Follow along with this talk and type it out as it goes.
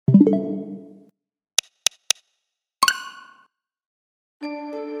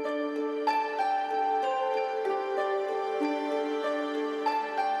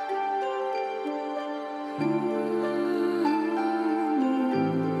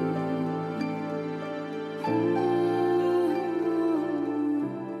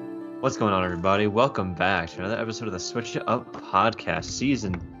What's going on, everybody? Welcome back to another episode of the Switch It Up Podcast,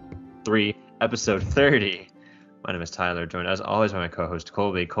 Season 3, Episode 30. My name is Tyler, joined as always by my co-host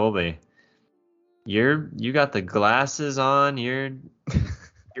Colby. Colby, you got the glasses on.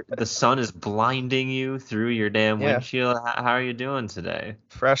 The sun is blinding you through your damn Yeah, windshield. How are you doing today?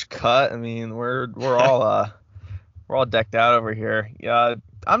 fresh cut. I mean, we're all decked out over here. Yeah,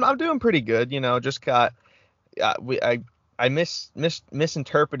 I'm doing pretty good. Just got we I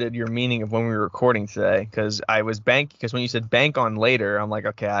misinterpreted your meaning of when we were recording today because because when you said bank on later, I'm like,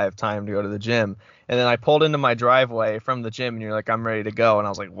 okay, I have time to go to the gym. And then I pulled into my driveway from the gym and you're like, I'm ready to go. And I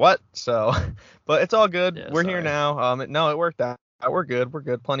was like, what? So, but it's all good. Yeah, We're here sorry. now. No, it worked out. We're good. We're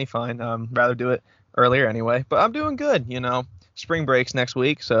good. Plenty fine. Rather do it earlier anyway, but I'm doing good. Spring breaks next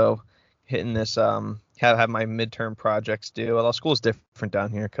week. So hitting this, have my midterm projects due. Although school's different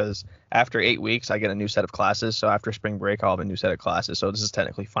down here because after 8 weeks, I get a new set of classes. So after spring break, I'll have a new set of classes. So this is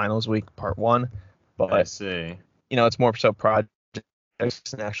technically finals week, part one. I But, see. it's more so projects and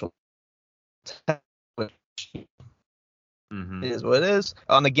actual test, which Mm-hmm. is what it is.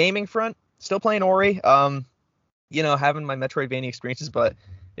 On the gaming front, still playing Ori. Having my Metroidvania experiences. But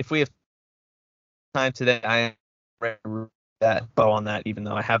if we have time today, I am ready to that bow on that, even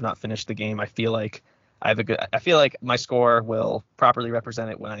though I have not finished the game. I feel like my score will properly represent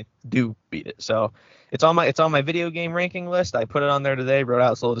it when I do beat it. So it's on my video game ranking list. I put it on there today, wrote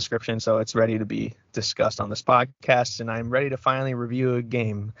out its little description, so it's ready to be discussed on this podcast, and I'm ready to finally review a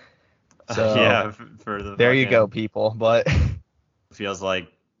game. So Yeah, for the there you go, fucking people. But feels like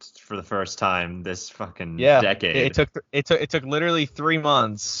for the first time this fucking yeah, it decade. took literally 3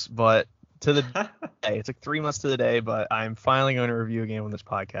 months, but to the day, it took 3 months to the day, but I'm finally going to review a game on this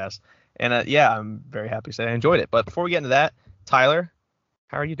podcast. And yeah, I'm very happy to say I enjoyed it. But before we get into that, Tyler,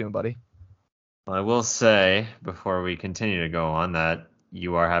 how are you doing, buddy? Well, I will say before we continue to go on that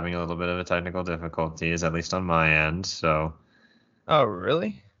you are having a little bit of a technical difficulties, at least on my end. So Oh,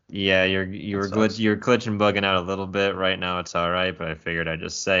 really? yeah, That sucks. you're glitching, bugging out a little bit right now. It's all right, but I figured I'd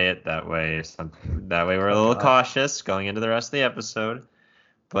just say it that way we're a Oh little God. cautious going into the rest of the episode.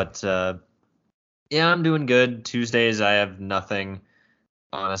 But yeah, I'm doing good. Tuesdays I have nothing.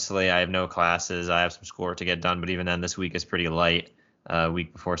 Honestly, I have no classes. I have some schoolwork to get done, but even then, this week is pretty light.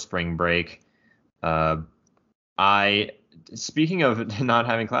 Week before spring break. Uh, I Speaking of not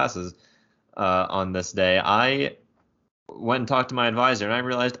having classes on this day, I went and talked to my advisor, and I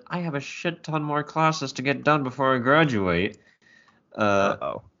realized I have a shit ton more classes to get done before I graduate. Uh,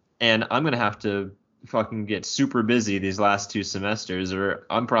 Uh-oh. and I'm gonna have to fucking get super busy these last 2 semesters, or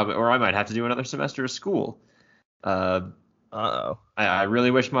I might have to do another semester of school. Uh, Uh-oh. I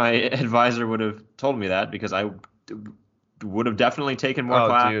really wish my advisor would have told me that because would have definitely taken more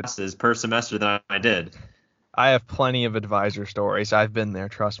Oh, dude. classes per semester than I did. I have plenty of advisor stories. I've been there,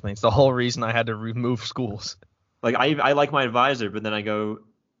 trust me. It's the whole reason I had to remove schools. Like I like my advisor, but then I go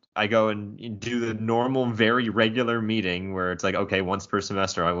and do the normal, very regular meeting where it's like, okay, once per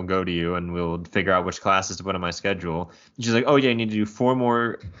semester I will go to you and we'll figure out which classes to put on my schedule. And she's like, oh yeah, you need to do 4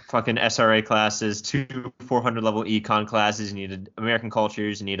 more fucking SRA classes, 2 400 level econ classes, you need American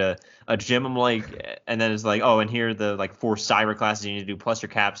cultures, you need a gym. I'm like, and then it's like, oh, and here are the like 4 cyber classes you need to do plus your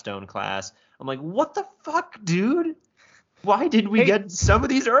capstone class. I'm like, what the fuck, dude? Why did we Hey, get some of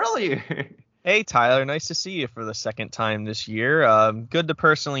these earlier? hey, Tyler. Nice to see you for the second time this year. Good to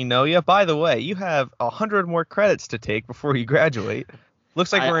personally know you. By the way, you have 100 more credits to take before you graduate.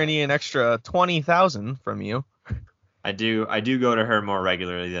 Looks like we're gonna I need an extra 20,000 from you. I do go to her more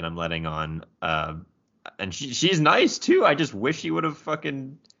regularly than I'm letting on. And she's nice too. I just wish she would have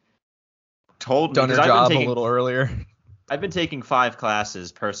fucking told me Done because her job a little earlier. I've been taking 5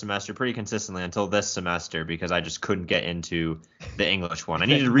 classes per semester pretty consistently until this semester because I just couldn't get into the English one. I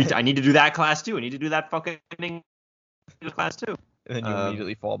need to do that class too. I need to do that fucking English class too. And then you Uh,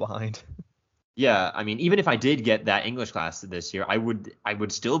 immediately fall behind. yeah, I mean, even if I did get that English class this year, I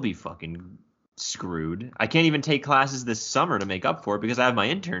would still be fucking screwed. I can't even take classes this summer to make up for it because I have my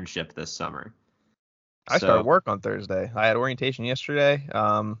internship this summer. I start So work on Thursday. I had orientation yesterday.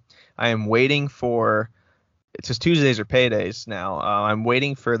 I am waiting for. It's just Tuesdays are paydays now. I'm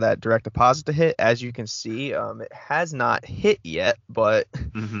waiting for that direct deposit to hit. As you can see, it has not hit yet, but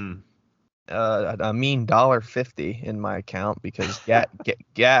hmm a mean $1.50 in my account because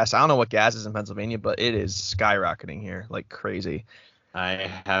gas. I don't know what gas is in Pennsylvania, but it is skyrocketing here like crazy. I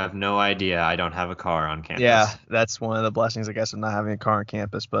have no idea. I don't have a car on Yeah, campus. that's one of the blessings, I guess, of not having a car on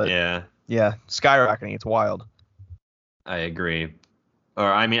campus. But Yeah, yeah, skyrocketing. It's wild. I agree. Or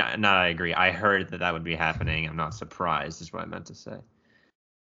I mean, not I agree. I heard that that would be happening. I'm not surprised, is what I meant to say.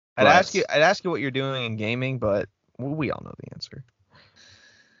 I'd ask you. But I'd ask you what you're doing in gaming, but we all know the answer.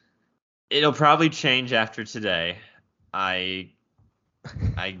 It'll probably change after today. I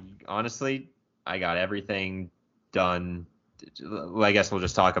honestly, I got everything done. Well, I guess we'll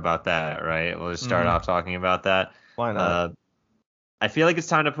just talk about that, right? We'll just start off talking about that. Why not? I feel like it's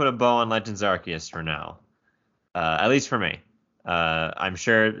time to put a bow on Legends Arceus for now. At least for me. I'm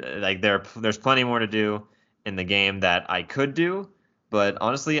sure like there's plenty more to do in the game that I could do, but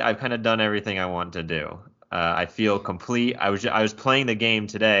honestly, I've kind of done everything I want to do. I feel complete. I was playing the game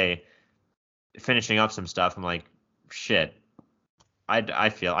today, finishing up some stuff. I'm like, shit. I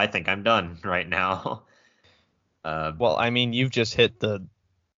think I'm done right now. Well, I mean, you've just hit the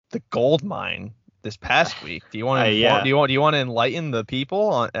gold mine this past week. Do you want to yeah. do you want to enlighten the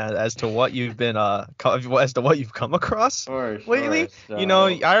people as to what you've been as to what you've come across lately? So...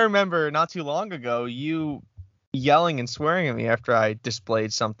 I remember not too long ago you yelling and swearing at me after I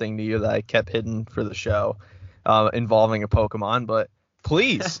displayed something to you that I kept hidden for the show, involving a Pokemon. But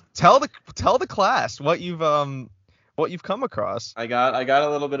please tell the class what you've come across. I got a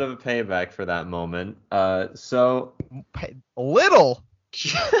little bit of a payback for that moment. So little.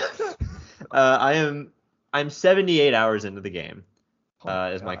 I'm 78 hours into the game.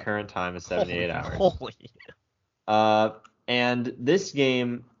 My current time is 78 hours. Holy. And this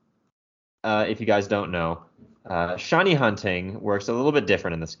game, if you guys don't know, shiny hunting works a little bit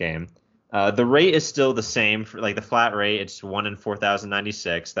different in this game. The rate is still the same for like the flat rate. It's 1 in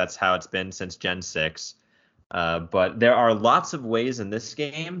 4096. That's how it's been since Gen 6. But there are lots of ways in this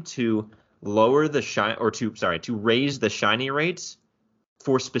game to lower the to raise the shiny rates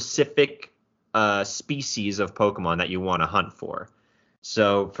for specific species of Pokemon that you want to hunt for.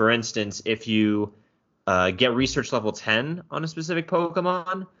 So, for instance, if you get research level 10 on a specific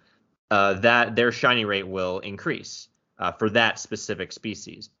Pokemon, that their shiny rate will increase for that specific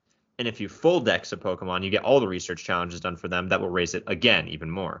species. And if you full dex a Pokemon, you get all the research challenges done for them. That will raise it again even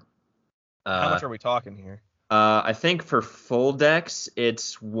more. How much are we talking here? I think for full dex,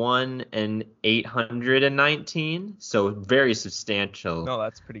 it's 1 in 819, so very substantial. No,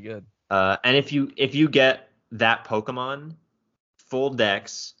 that's pretty good. And if you get that Pokemon full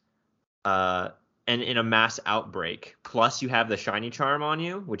dex, and in a mass outbreak, plus you have the shiny charm on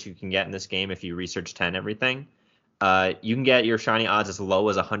you, which you can get in this game if you research 10 everything, you can get your shiny odds as low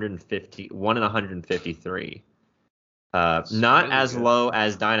as 1 in 153. Not really as good. Low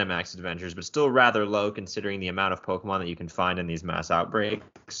as Dynamax Adventures, but still rather low considering the amount of Pokemon that you can find in these mass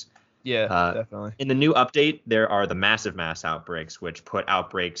outbreaks. Yeah, definitely. In the new update, there are the massive mass outbreaks, which put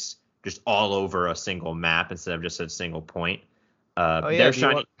outbreaks just all over a single map instead of just a single point. They're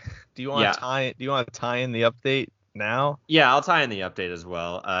shiny. Do you want to tie in the update now? Yeah, I'll tie in the update as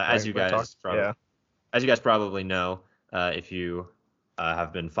well. As you guys probably know, if you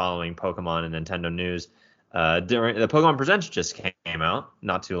have been following Pokemon and Nintendo news. During the Pokemon Presents just came out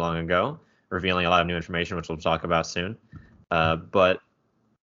not too long ago, revealing a lot of new information, which we'll talk about soon. But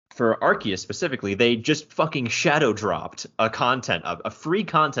for Arceus specifically, they just fucking shadow dropped a free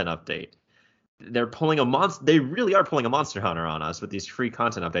content update. They really are pulling a Monster Hunter on us with these free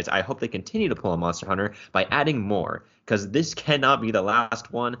content updates. I hope they continue to pull a Monster Hunter by adding more, because this cannot be the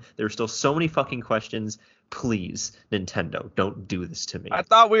last one. There's still so many fucking questions. Please, Nintendo, don't do this to me. I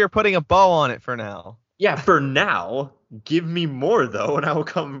thought we were putting a bow on it for now. Yeah, for now. Give me more, though, and I will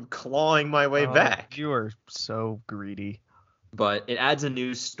come clawing my way back. You are so greedy. But it adds a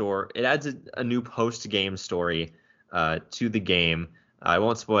new store. It adds a new post-game story to the game. I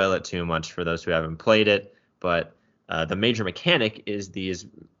won't spoil it too much for those who haven't played it, but the major mechanic is these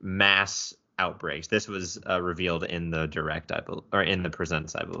mass outbreaks. This was revealed in the Direct, or in the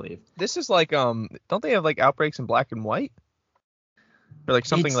Presents, I believe. This is like, don't they have like outbreaks in Black and White? Or like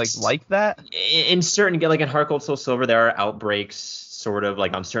something like that? In certain, like in Heart Gold Soul Silver, there are outbreaks sort of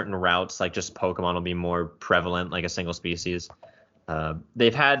like on certain routes, like just Pokemon will be more prevalent, like a single species.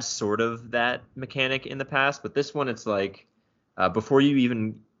 They've had sort of that mechanic in the past, but this one it's like before you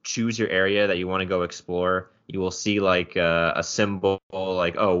even choose your area that you want to go explore, you will see like a symbol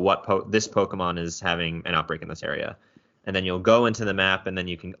like, oh, this Pokemon is having an outbreak in this area. And then you'll go into the map, and then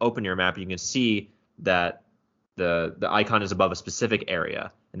you can open your map. You can see that the icon is above a specific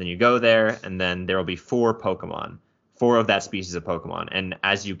area, and then you go there, and then there will be 4 of that species of Pokemon, and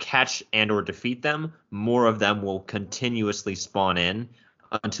as you catch and or defeat them, more of them will continuously spawn in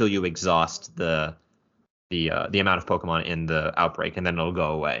until you exhaust the amount of Pokemon in the outbreak, and then it'll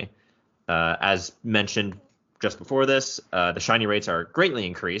go away. As mentioned just before this, the shiny rates are greatly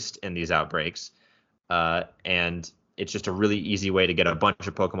increased in these outbreaks, and it's just a really easy way to get a bunch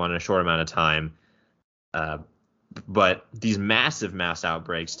of Pokemon in a short amount of time. But these massive mass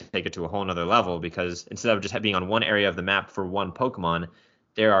outbreaks take it to a whole nother level, because instead of just being on one area of the map for one Pokemon,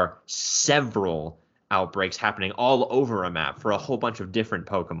 there are several outbreaks happening all over a map for a whole bunch of different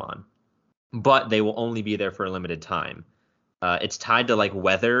Pokemon, but they will only be there for a limited time. It's tied to like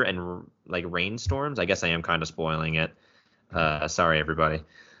weather and like rainstorms. I guess I am kind of spoiling it. Sorry, everybody.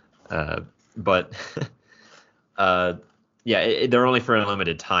 But yeah, they're only for a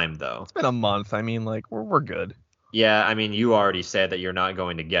limited time though. It's been a month. I mean, like we're good. Yeah, I mean, you already said that you're not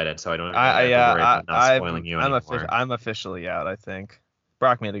going to get it, so I don't really have to worry about not spoiling you anymore. I'm officially out, I think.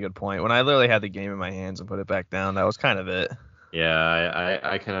 Brock made a good point. When I literally had the game in my hands and put it back down, that was kind of it. Yeah,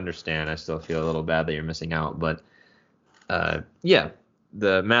 I can understand. I still feel a little bad that you're missing out, but yeah,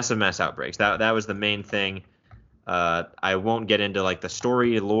 the mass outbreaks. That was the main thing. I won't get into like the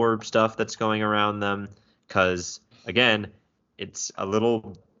story lore stuff that's going around them, because again, it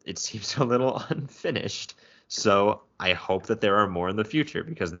seems a little unfinished. So I hope that there are more in the future,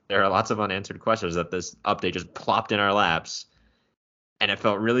 because there are lots of unanswered questions that this update just plopped in our laps, and it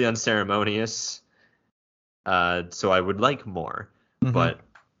felt really unceremonious. So I would like more. Mm-hmm. But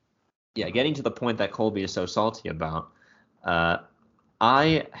yeah, getting to the point that Colby is so salty about,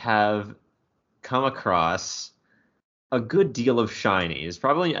 I have come across a good deal of shinies.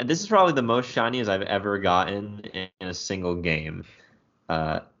 This is probably the most shinies I've ever gotten in a single game.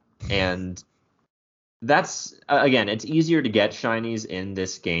 And that's again, it's easier to get shinies in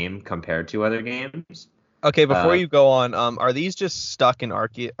this game compared to other games. Okay, before you go on, are these just stuck in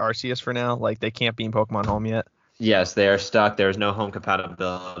Arceus for now? Like they can't be in Pokemon Home yet? Yes, they are stuck. There's no home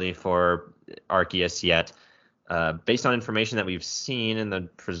compatibility for Arceus yet. Based on information that we've seen in the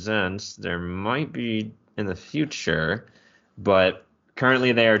presents, there might be in the future, but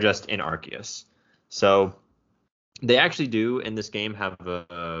currently they are just in Arceus. So they actually do in this game have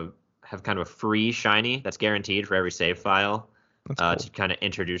kind of a free shiny that's guaranteed for every save file. Cool. To kind of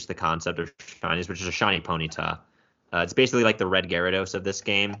introduce the concept of shinies, which is a shiny Ponyta. It's basically like the red Gyarados of this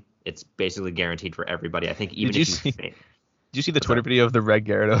game. It's basically guaranteed for everybody. I think even did you see the Twitter video of the red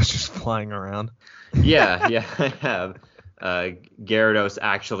Gyarados just flying around? Yeah, I have. Gyarados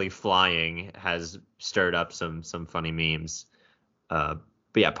actually flying has stirred up some funny memes. But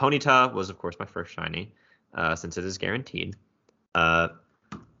yeah, Ponyta was of course my first shiny, since it is guaranteed.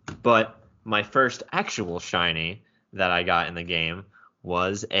 But my first actual shiny that I got in the game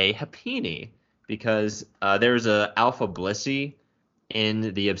was a Happiny, because there's a Alpha Blissey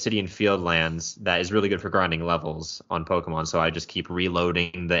in the Obsidian Fieldlands that is really good for grinding levels on Pokemon. So I just keep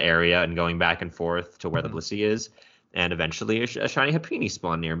reloading the area and going back and forth to where the Blissey is, and eventually a shiny Happiny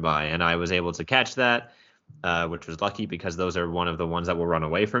spawned nearby, and I was able to catch that, which was lucky because those are one of the ones that will run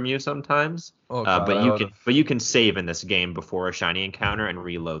away from you sometimes. Oh, God, but you can save in this game before a shiny encounter and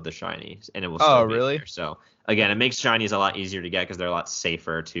reload the shinies, and it will still be really there. So again, it makes shinies a lot easier to get because they're a lot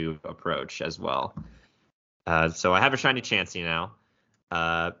safer to approach as well. So I have a shiny Chansey now.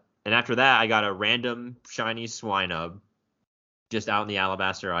 And after that, I got a random shiny Swinub just out in the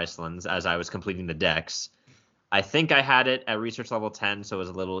Alabaster Icelands as I was completing the decks. I think I had it at research level 10, so it was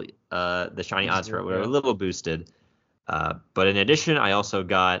a little the shiny odds for it were a little boosted. But in addition, I also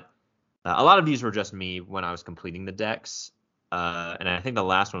got a lot of these were just me when I was completing the decks. And I think the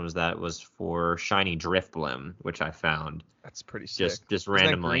last one was for shiny Drifblim, which I found. That's pretty sick. Just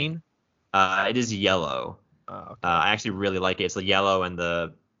randomly. Is that green? It is yellow. Oh, okay. I actually really like it. It's the yellow, and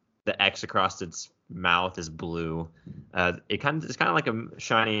the X across its mouth is blue. It's kind of like a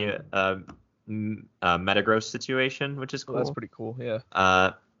shiny Metagross situation, which is cool. Oh, that's pretty cool. Yeah.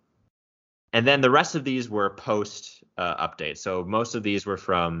 And then the rest of these were post updates. So most of these were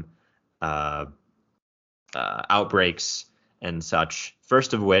from outbreaks and such.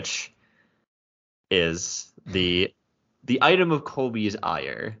 First of which is the item of Colby's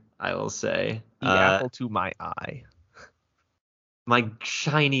ire, I will say. The apple to my eye. My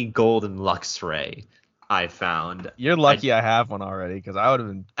shiny golden Luxray I found. You're lucky I have one already, because I would have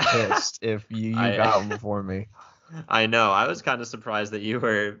been pissed if you got one before me. I know. I was kind of surprised that you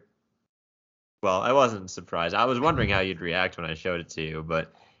were. Well, I wasn't surprised. I was wondering how you'd react when I showed it to you.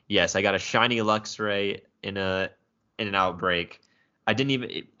 But yes, I got a shiny Luxray in an outbreak. I didn't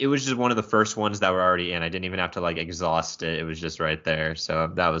even. It was just one of the first ones that were already in. I didn't even have to like exhaust it. It was just right there.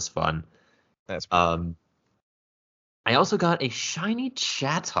 So that was fun. That's cool. I also got a shiny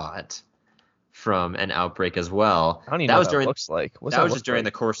Chatot from an outbreak as well. I don't even know what that looks like. That was just during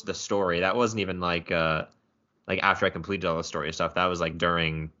the course of the story. That wasn't even like after I completed all the story stuff. That was like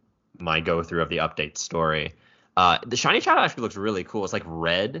during my go through of the update story. The shiny Chatot actually looks really cool. It's like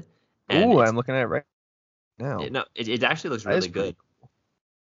red. Ooh, I'm looking at it right now. It actually looks really good.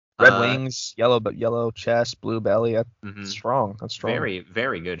 Red wings, yellow chest, blue belly. That's strong. That's strong. Very,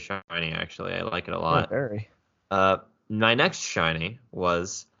 very good shiny, actually. I like it a lot. Yeah, very. my next shiny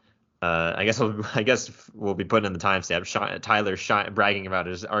was, I guess we'll be putting in the timestamp. Tyler bragging about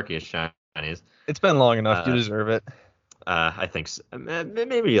his Arceus shinies. It's been long enough. You Uh, deserve it. I think so.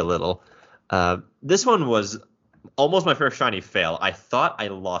 Maybe a little. This one was almost my first shiny fail. I thought I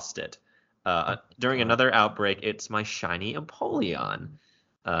lost it. During another outbreak, it's my shiny Empoleon.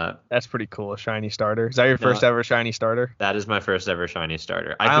 That's pretty cool. A shiny starter. Is that your No, first ever shiny starter? That is my first ever shiny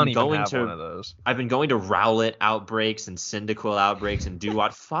starter. I don't even have one of those. I've been going to Rowlet outbreaks and Cyndaquil outbreaks and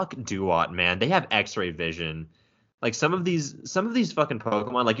Duat. Fuck Duat, man. They have X-ray vision. Like some of these fucking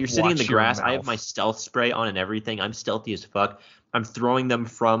Pokemon, like you're sitting in the grass. I have my stealth spray on and everything. I'm stealthy as fuck. I'm throwing them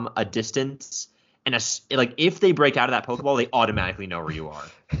from a distance, and like if they break out of that Pokeball, they automatically know where you are.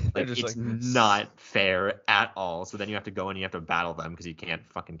 Like it's not fair at all. So then you have to go and you have to battle them because you can't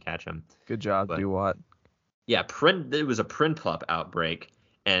fucking catch them. Good job, Duat. Yeah, it was a Prinplup outbreak,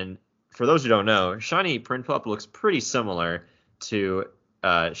 and for those who don't know, shiny Prinplup looks pretty similar to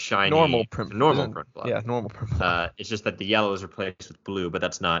shiny normal Prinplup. Yeah, normal Prinplup. It's just that the yellow is replaced with blue, but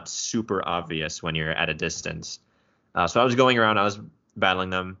that's not super obvious when you're at a distance. So I was going around, I was battling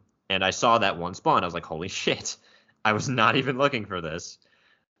them, and I saw that one spawn. I was like, holy shit! I was not even looking for this.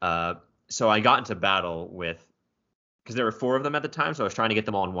 So I got into battle because there were 4 of them at the time, so I was trying to get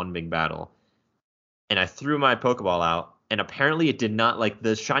them all in one big battle. And I threw my Pokeball out, and apparently it did not, like,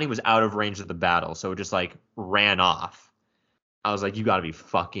 the shiny was out of range of the battle, so it just, like, ran off. I was like, you gotta be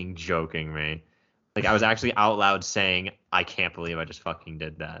fucking joking me. Like, I was actually out loud saying, I can't believe I just fucking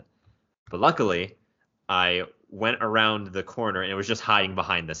did that. But luckily, I went around the corner, and it was just hiding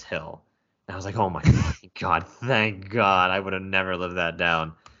behind this hill. And I was like, oh my god, thank God. I would have never lived that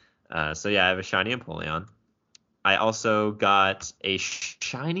down. So yeah, I have a shiny Empoleon. I also got a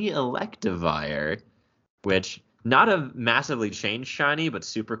shiny Electivire, which not a massively changed shiny, but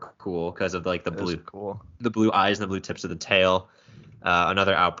super cool because of like the blue eyes and the blue tips of the tail.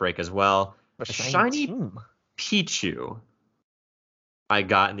 Another outbreak as well. A shiny Pichu I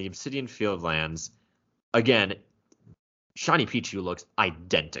got in the Obsidian Fieldlands. Again, shiny Pichu looks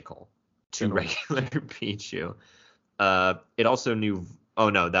identical to regular Pichu. It also knew. Oh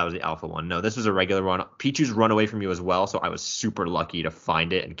no, that was the alpha one. No, this was a regular one. Pichu's run away from you as well, so I was super lucky to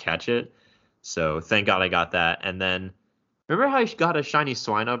find it and catch it. So thank God I got that. And then, remember how I got a shiny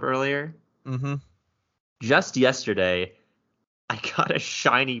Swinub earlier? Mm-hmm. Just yesterday, I got a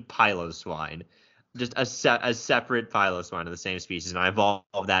shiny Piloswine. Just a separate Piloswine of the same species, and I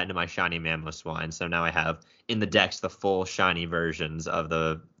evolved that into my shiny Mamoswine. So now I have in the decks the full shiny versions of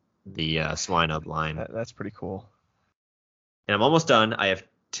the Swinub line. That's pretty cool. And I'm almost done. I have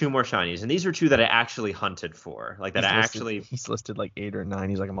 2 more shinies, and these are 2 that I actually hunted for. Like that he's listed like 8 or 9.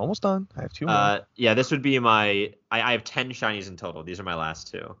 He's like, I'm almost done. I have 2 more. Yeah, this would be my. I have 10 shinies in total. These are my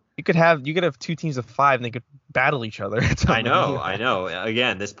last 2. You could have 2 teams of 5, and they could battle each other. I know.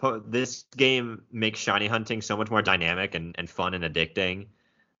 Again, this game makes shiny hunting so much more dynamic and fun and addicting.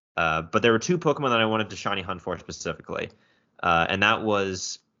 But there were 2 Pokemon that I wanted to shiny hunt for specifically, and that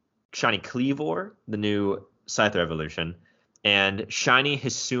was shiny Kleavor, the new Scyther evolution, and shiny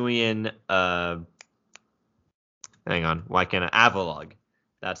Hisuian. Hang on, why can't I? Avalugg,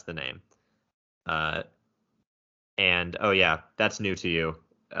 that's the name. And oh yeah, that's new to you.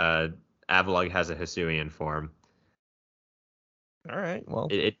 Avalugg has a Hisuian form. All right, well,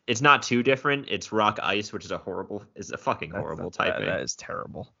 it's not too different. It's Rock Ice, which is a fucking horrible typing. That is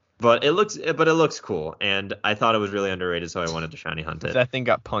terrible. But it looks cool, and I thought it was really underrated, so I wanted to shiny hunt it. If that thing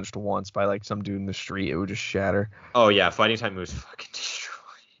got punched once by like some dude in the street, it would just shatter. Oh yeah, fighting type moves fucking destroy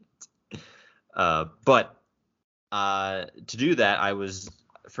it. But to do that, I was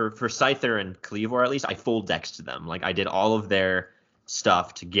for Scyther and Kleavor at least, I full dexed them. Like I did all of their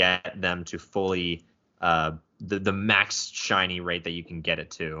stuff to get them to fully the max shiny rate that you can get it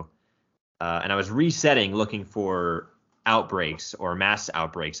to. And I was resetting looking for outbreaks or mass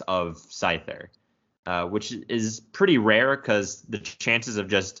outbreaks of Scyther, which is pretty rare because the chances of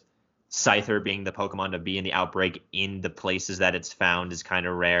just Scyther being the Pokemon to be in the outbreak in the places that it's found is kind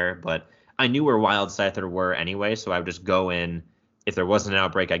of rare. But I knew where wild Scyther were anyway, so I would just go in. If there wasn't an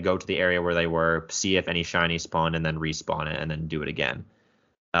outbreak, I'd go to the area where they were, see if any shiny spawned, and then respawn it, and then do it again.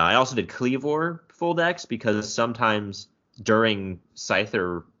 I also did Kleavor full dex because sometimes during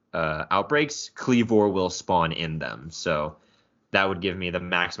Scyther outbreaks, Kleavor will spawn in them. So that would give me the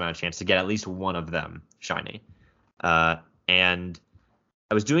max amount of chance to get at least one of them shiny. And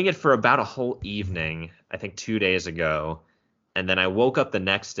I was doing it for about a whole evening, I think 2 days ago. And then I woke up the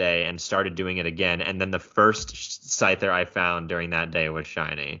next day and started doing it again. And then the first Scyther I found during that day was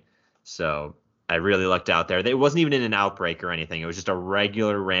shiny. So I really lucked out there. It wasn't even in an outbreak or anything. It was just a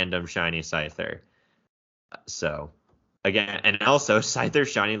regular random shiny Scyther. So again, and also Scyther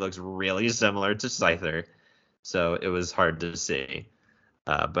shiny looks really similar to Scyther, so it was hard to see.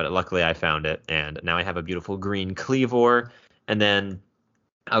 But luckily I found it, and now I have a beautiful green Cleavor. And then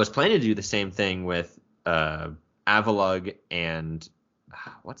I was planning to do the same thing with Avalugg and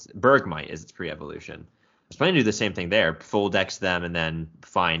what's Bergmite is its pre-evolution. I was planning to do the same thing there, full dex them and then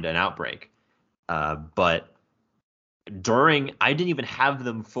find an outbreak. But I didn't even have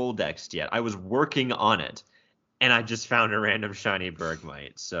them full dexed yet. I was working on it, and I just found a random shiny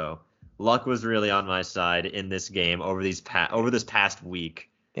Bergmite. So luck was really on my side in this game over this past week.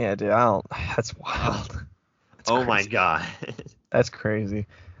 Yeah, dude, that's wild. That's oh my crazy. god. That's crazy.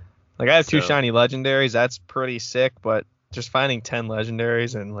 Like I have two So- shiny legendaries. That's pretty sick, but just finding 10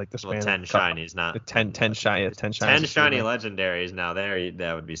 legendaries and like the span Well, 10 of shinies, not 10 shiny. 10 is shiny really- legendaries. Now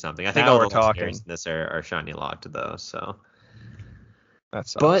that would be something. I think Now all we're the talking. legendaries in this are shiny locked though. So, That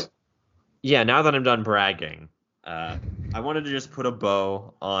sucks. but yeah, now that I'm done bragging, I wanted to just put a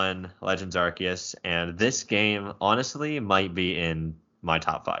bow on Legends Arceus, and this game honestly might be in my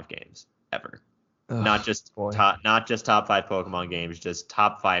top 5 games ever. Ugh, not just boy. top 5 Pokemon games, just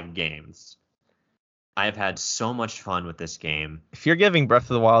top 5 games. I have had so much fun with this game. If you're giving Breath of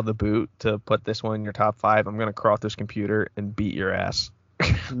the Wild the boot to put this one in your top 5, I'm gonna crawl this computer and beat your ass.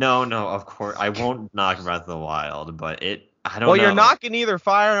 No, of course I won't knock Breath of the Wild, but I don't know. Well, you're knocking either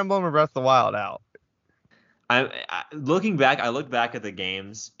Fire Emblem or Breath of the Wild out. Looking back, I look back at the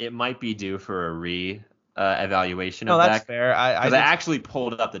games. It might be due for a evaluation No, of that's that. fair. I actually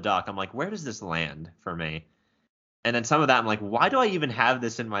pulled up the doc. I'm like, where does this land for me? And then some of that, I'm like, why do I even have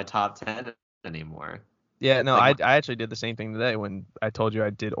this in my top 10 anymore? Yeah, no, Like- I actually did the same thing today when I told you I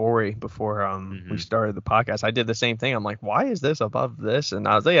did Ori before we started the podcast. I did the same thing. I'm like, why is this above this? And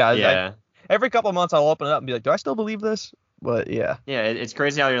I was like, Yeah. every couple of months I'll open it up and be like, do I still believe this? But yeah. Yeah, it's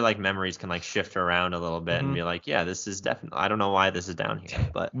crazy how your like memories can like shift around a little bit and be like, yeah, this is definitely. I don't know why this is down here,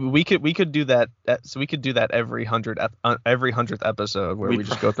 but We could do that. So we could do that every 100th episode where We we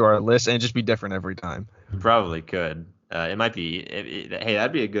just go through our list and it just be different every time. probably could. It might be. Hey,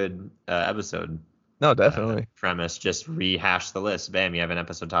 that'd be a good episode. No, definitely. Premise, just rehash the list. Bam, you have an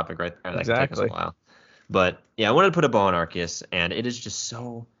episode topic right there. That Exactly. can take us a while. But yeah, I wanted to put a bow on Arceus, and it is just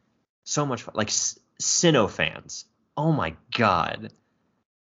so much fun. Like Sinnoh fans, oh my god,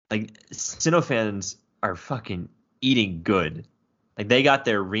 like Sinnoh fans are fucking eating good. Like they got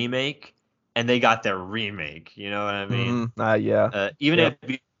their remake, and they got their remake. You know what I mean? Yeah. Even Yeah.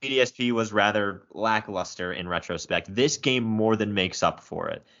 if BDSP was rather lackluster in retrospect, this game more than makes up for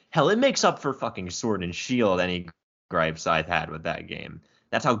it. Hell, it makes up for fucking Sword and Shield any gripes I've had with that game.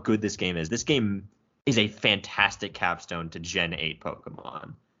 That's how good this game is. This game is a fantastic capstone to Gen 8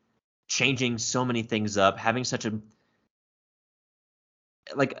 Pokemon. Changing so many things up, having such an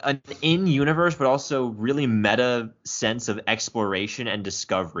in-universe but also really meta sense of exploration and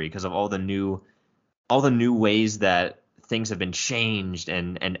discovery because of all the new ways that things have been changed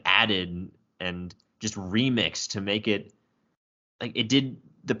and added and just remixed to make it like it did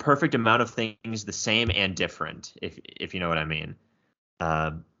the perfect amount of things the same and different, if you know what I mean.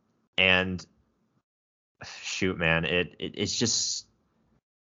 And shoot, man, it's just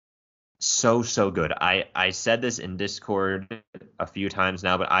so good. I said this in Discord a few times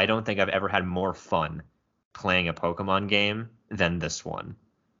now, but I don't think I've ever had more fun playing a Pokemon game than this one.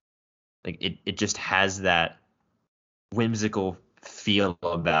 Like it just has that whimsical feel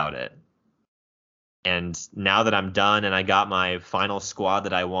about it. And now that I'm done and I got my final squad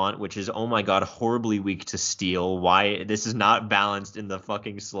that I want, which is, oh my god, horribly weak to steel. Why this is not balanced in the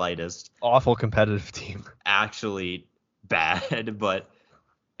fucking slightest. Awful competitive team. Actually bad, but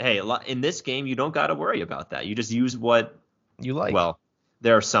hey, in this game you don't got to worry about that. You just use what You like. Well,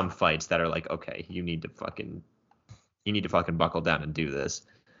 there are some fights that are like, okay, you need to fucking buckle down and do this.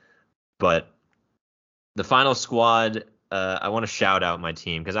 But the final squad, I want to shout out my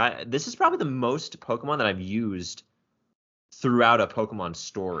team because this is probably the most Pokemon that I've used throughout a Pokemon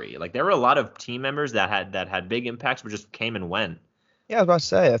story. Like there were a lot of team members that had big impacts, but just came and went. Yeah, I was about to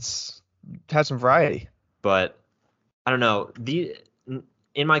say it's had some variety. But I don't know.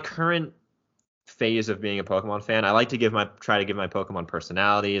 In my current phase of being a Pokemon fan, I like to try to give my Pokemon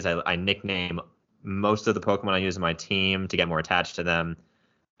personalities. I nickname most of the Pokemon I use in my team to get more attached to them.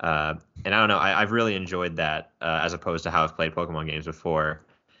 And I don't know, I've really enjoyed that as opposed to how I've played Pokemon games before.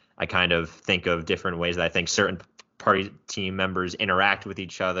 I kind of think of different ways that I think certain party team members interact with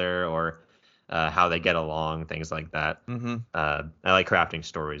each other or how they get along, things like that. Mm-hmm. I like crafting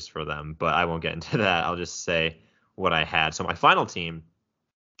stories for them, but I won't get into that. I'll just say what I had. So my final team,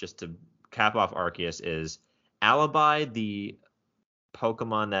 just to cap off Arceus, is Alibi, the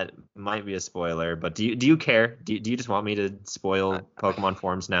Pokemon that might be a spoiler, but do you care? Do you just want me to spoil Pokemon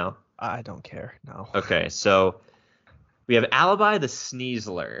forms now? I don't care. No. Okay, so we have Alibi the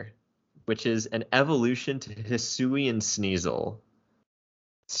Sneasler, which is an evolution to Hisuian Sneasel.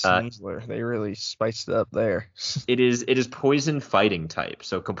 Sneasler. They really spiced it up there. It is poison fighting type,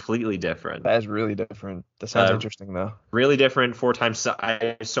 so completely different. That is really different. That sounds interesting though. Really different. 4 times.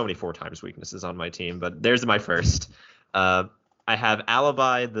 I have so many 4 times weaknesses on my team, but there's my first. I have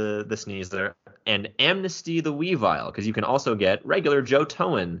Alibi the Sneasler and Amnesty the Weavile, because you can also get regular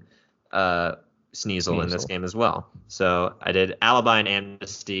Johtoan Sneasel in this game as well. So I did Alibi and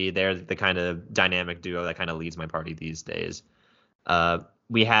Amnesty. They're the kind of dynamic duo that kind of leads my party these days.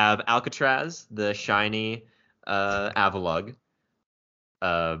 We have Alcatraz, the shiny Avalugg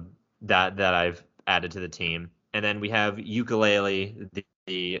that I've added to the team. And then we have Ukulele,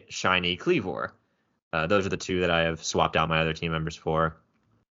 the shiny Cleavor. Those are the 2 that I have swapped out my other team members for.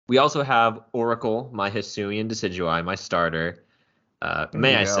 We also have Oracle, my Hisuian Decidueye, my starter.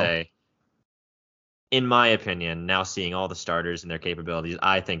 May I say, in my opinion, now seeing all the starters and their capabilities,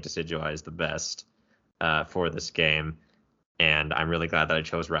 I think Decidueye is the best for this game. And I'm really glad that I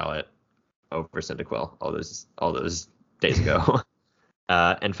chose Rowlet over Cyndaquil all those days ago.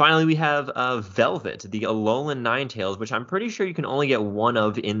 And finally, we have Velvet, the Alolan Ninetales, which I'm pretty sure you can only get one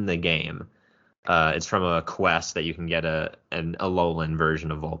of in the game. It's from a quest that you can get an Alolan version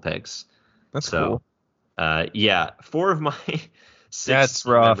of Vulpix. That's cool. Yeah, 4 of my 6 That's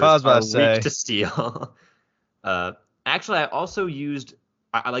rough. I was about to say. Weak to steal. Actually, I also used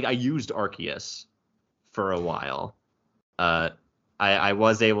Arceus for a while. I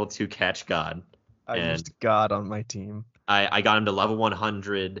was able to catch God. I used God on my team. I got him to level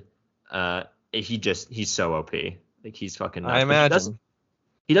 100. He's so OP. Like, he's fucking nuts. I imagine.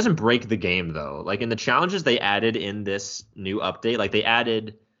 He doesn't break the game though. Like, in the challenges they added in this new update, like they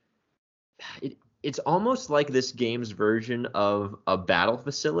added it's almost like this game's version of a battle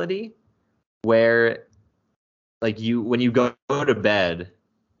facility where, like, when you go to bed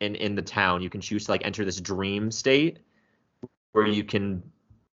in the town, you can choose to like enter this dream state where you can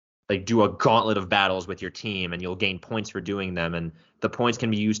like do a gauntlet of battles with your team, and you'll gain points for doing them, and the points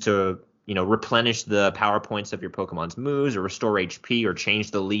can be used to, you know, replenish the power points of your Pokemon's moves, or restore HP, or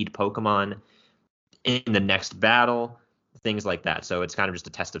change the lead Pokemon in the next battle, things like that. So it's kind of just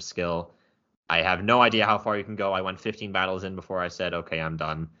a test of skill. I have no idea how far you can go. I went 15 battles in before I said, okay, I'm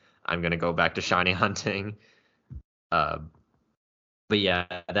done. I'm gonna go back to shiny hunting. But yeah,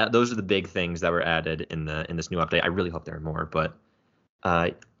 those are the big things that were added in this new update. I really hope there are more, but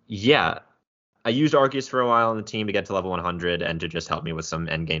yeah, I used Arceus for a while on the team to get to level 100 and to just help me with some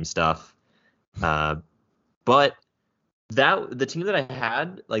endgame stuff. But the team that I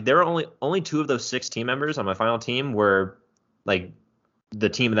had, like, there were only 2 of those 6 team members on my final team were like the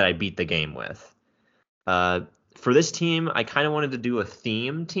team that I beat the game with. For this team, I kind of wanted to do a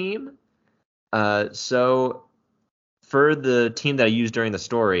theme team. So for the team that I used during the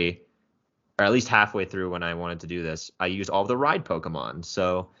story, or at least halfway through when I wanted to do this, I used all of the ride Pokemon.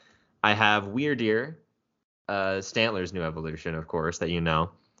 So I have Weirdeer, Stantler's new evolution, of course, that you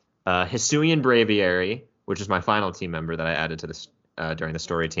know. Hisuian Braviary, which is my final team member that I added to this during the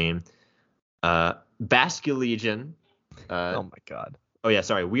story team. Basculegion. Oh my god. Oh yeah,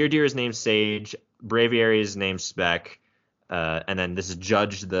 sorry. Weirdeer is named Sage. Braviary is named Spec. And then this is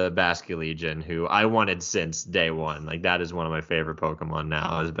Judge the Basculegion, who I wanted since day one. Like, that is one of my favorite Pokemon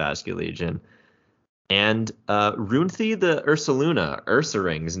now, is Basculegion. And Runthi the Ursaluna,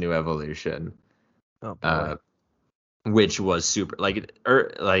 Ursaring's new evolution. Oh boy. Which was super. Like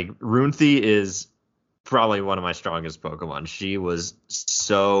Runthi is probably one of my strongest Pokemon. She was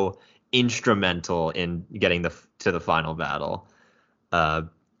so instrumental in getting to the final battle. And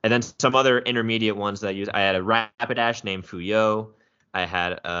then some other intermediate ones that I used. I had a Rapidash named Fuyo. I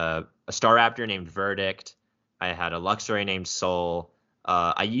had a Staraptor named Verdict. I had a Luxray named Soul.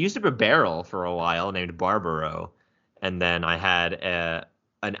 I used a barrel for a while named Barbaro. And then I had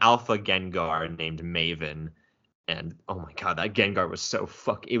an Alpha Gengar named Maven. And oh my god, that Gengar was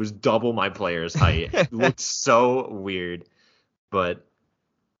it was double my player's height. It looked so weird. But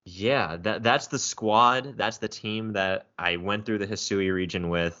yeah, that's the squad. That's the team that I went through the Hisui region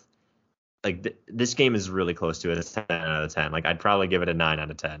with. Like, this game is really close to a 10 out of 10. Like, I'd probably give it a 9 out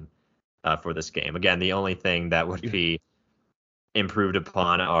of 10 for this game. Again, the only thing that would be improved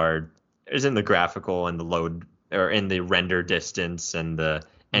upon is in the graphical and the load, or in the render distance and the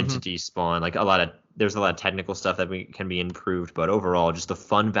entity spawn. Like, there's a lot of technical stuff that can be improved, but overall, just the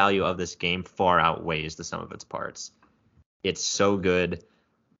fun value of this game far outweighs the sum of its parts. It's so good.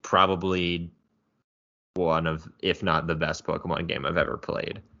 Probably one of, if not the best Pokemon game I've ever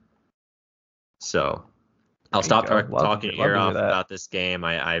played. So I'll stop talking your ear off about this game.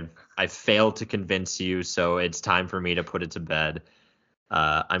 I've failed to convince you, so it's time for me to put it to bed.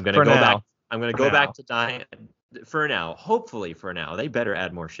 I'm gonna go back. I'm gonna go back to dying for now. Hopefully for now. They better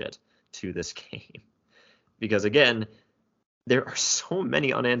add more shit to this game, because again, there are so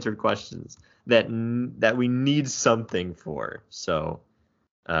many unanswered questions that we need something for. So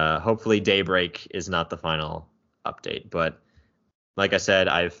hopefully Daybreak is not the final update. But like I said,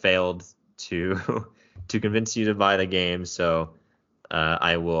 I've failed to convince you to buy the game, so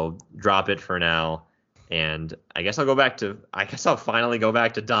I will drop it for now. And I guess I'll finally go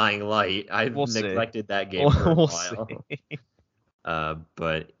back to Dying Light. I've neglected that game for a while.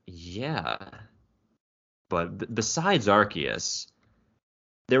 But yeah. But besides Arceus,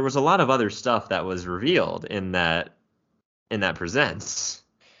 there was a lot of other stuff that was revealed in that Presents,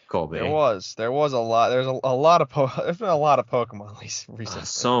 Colby. There was a lot. There's been a lot of Pokemon recently.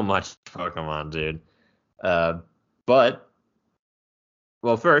 So much Pokemon, dude. But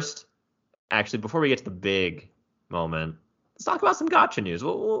first, actually, before we get to the big moment, let's talk about some gacha news.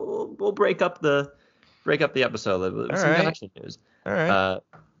 We'll break up the episode with some gacha news. All right.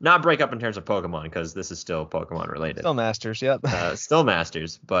 Not break up in terms of Pokemon, because this is still Pokemon related. Still Masters, yep. Still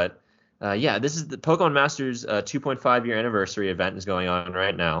Masters, but this is the Pokemon Masters 2.5 year anniversary event is going on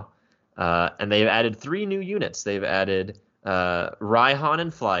right now, and they've added 3 new units. They've added Raihan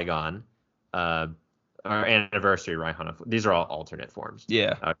and Flygon, our anniversary Raihan. These are all alternate forms.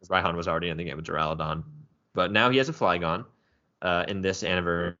 Yeah. Because Raihan was already in the game with Duraludon, but now he has a Flygon. In this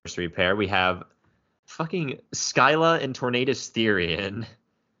anniversary pair, we have fucking Skyla and Tornadus Therian,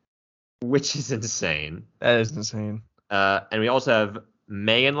 which is insane. That is insane. And we also have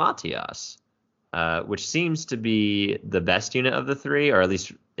May and Latias, which seems to be the best unit of the 3, or at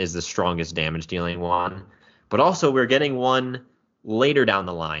least is the strongest damage dealing one. But also we're getting one later down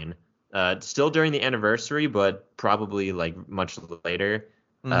the line, still during the anniversary, but probably like much later.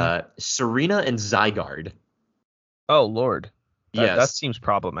 Serena and Zygarde. Oh Lord. Yes. That seems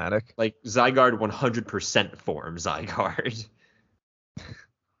problematic. Like Zygarde 100% form Zygarde.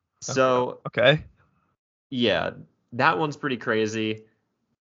 So okay. Yeah, that one's pretty crazy.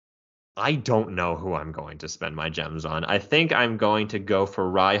 I don't know who I'm going to spend my gems on. I think I'm going to go for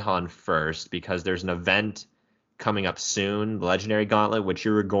Raihan first, because there's an event coming up soon, the Legendary Gauntlet, which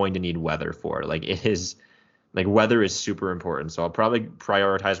you're going to need weather for. Weather is super important. So I'll probably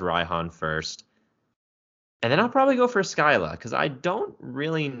prioritize Raihan first. And then I'll probably go for Skyla, because I don't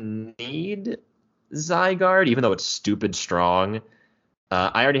really need Zygarde, even though it's stupid strong.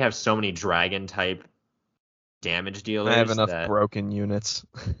 I already have so many dragon type damage dealers. I have enough broken units.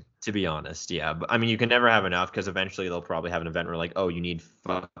 To be honest, yeah. But I mean, you can never have enough, because eventually they'll probably have an event where like, oh, you need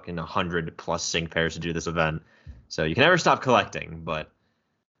fucking 100 plus sync pairs to do this event. So you can never stop collecting. But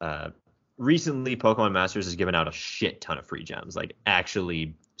recently, Pokemon Masters has given out a shit ton of free gems, like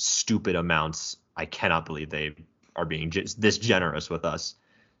actually stupid amounts. I cannot believe they are being this generous with us.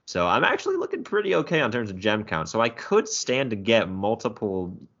 So I'm actually looking pretty okay on terms of gem count. So I could stand to get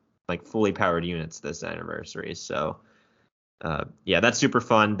multiple like fully powered units this anniversary. So that's super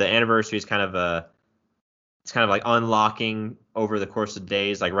fun. The anniversary is kind of like unlocking over the course of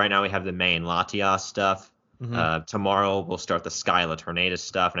days. Like right now we have the May and Latias stuff. Tomorrow we'll start the Skyla Tornadus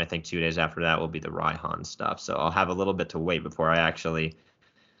stuff, and I think 2 days after that will be the Raihan stuff. So I'll have a little bit to wait before I actually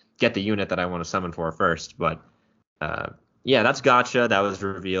get the unit that I want to summon for first. But that's Gacha. That was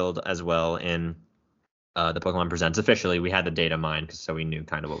revealed as well in the Pokemon Presents officially. We had the data mined, so we knew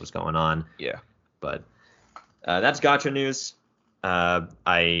kind of what was going on. Yeah. But that's Gacha news.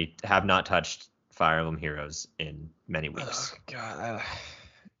 I have not touched Fire Emblem Heroes in many weeks. Oh, God.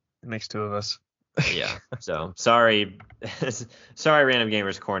 It makes 2 of us. Yeah. So sorry, Random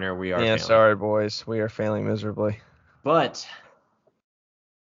Gamers Corner. We are. Yeah. failing. Sorry, boys. We are failing miserably. But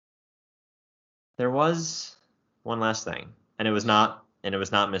there was one last thing, and it was not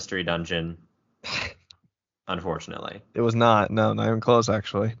Mystery Dungeon. Unfortunately, it was not. No, not even close,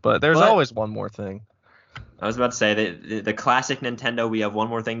 actually. But there's always one more thing. I was about to say that the classic Nintendo. We have one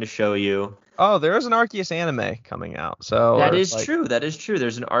more thing to show you. Oh, there is an Arceus anime coming out. So that is true. That is true.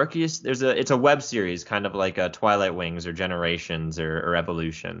 There's an Arceus. It's a web series, kind of like a Twilight Wings or Generations or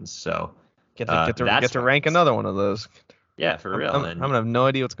Evolutions. So get to rank another one of those. Yeah, for real. I'm gonna have no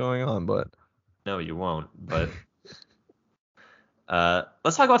idea what's going on, but no, you won't. But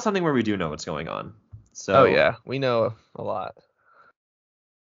let's talk about something where we do know what's going on. So, we know a lot.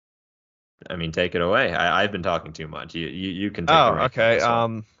 I mean, take it away. I've been talking too much. You can take it away. Okay.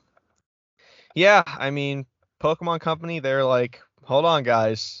 I mean, Pokemon Company, they're like hold on,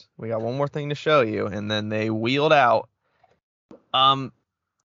 guys. We got one more thing to show you, and then they wheeled out.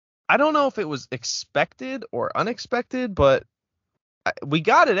 I don't know if it was expected or unexpected, but we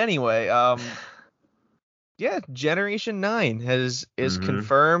got it anyway. Yeah, Generation 9 is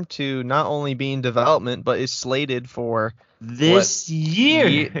confirmed to not only be in development, but is slated for this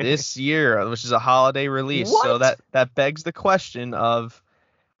year. This year, which is a holiday release. What? So that begs the question of,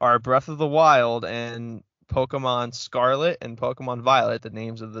 are Breath of the Wild and Pokemon Scarlet and Pokemon Violet, the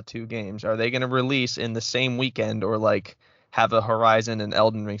names of the two games, are they going to release in the same weekend, or like have a Horizon and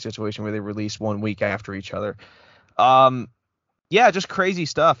Elden Ring situation where they release 1 week after each other? Yeah, just crazy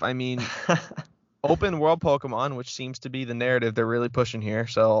stuff. I mean, open world Pokemon, which seems to be the narrative they're really pushing here.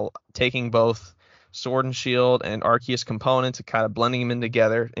 So taking both Sword and Shield and Arceus components and kind of blending them in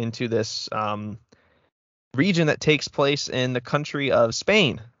together into this region that takes place in the country of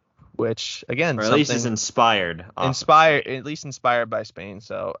Spain, which again, or at least is inspired by Spain.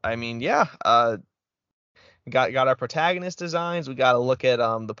 So I mean, yeah, got our protagonist designs. We got to look at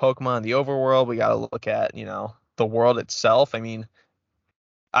the Pokemon, the overworld. We got to look at the world itself. I mean,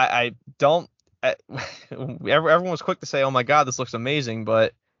 I don't. Everyone was quick to say, "Oh my God, this looks amazing,"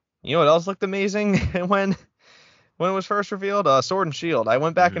 but you know what else looked amazing when it was first revealed? Sword and Shield. I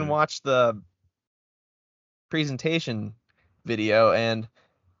went back and watched the presentation video, and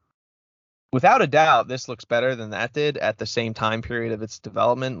without a doubt, this looks better than that did at the same time period of its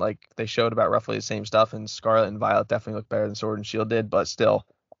development. Like, they showed about roughly the same stuff, and Scarlet and Violet definitely look better than Sword and Shield did, but still,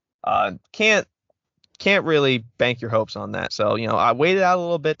 can't really bank your hopes on that. So, I waited out a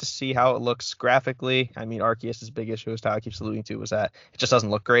little bit to see how it looks graphically. I mean, Arceus' big issue, as Tyler keeps alluding to, was that it just doesn't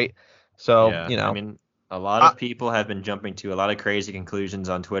look great. So, yeah, I mean, a lot of people have been jumping to a lot of crazy conclusions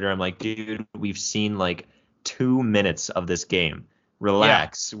on Twitter. I'm like, dude, we've seen like 2 minutes of this game.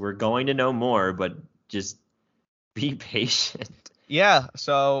 Relax. Yeah. We're going to know more, but just be patient. Yeah,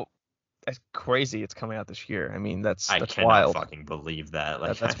 so it's crazy it's coming out this year. I mean, that's wild. I cannot fucking believe that.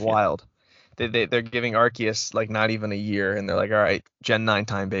 Like, that's wild. They're giving Arceus like not even a year, and they're like, all right, Gen 9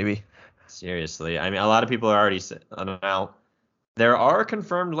 time, baby. Seriously. I mean, a lot of people are already now. There are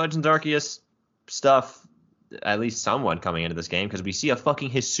confirmed Legends Arceus stuff, at least somewhat, coming into this game, because we see a fucking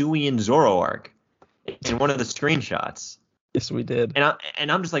Hisuian Zoroark in one of the screenshots. Yes, we did.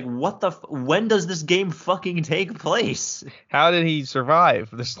 And I'm just like, what the? When does this game fucking take place? How did he survive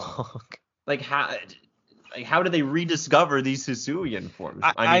this long? Like, how did they rediscover these Hisuian forms?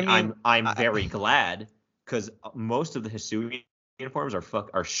 I'm very glad, because most of the Hisuian forms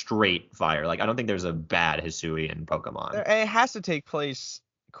are straight fire. Like, I don't think there's a bad Hisuian Pokemon. It has to take place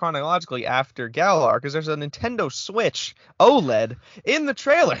chronologically after Galar, because there's a Nintendo Switch OLED in the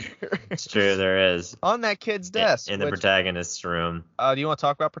trailer. It's true, there is. On that kid's desk. In the protagonist's room. Do you want to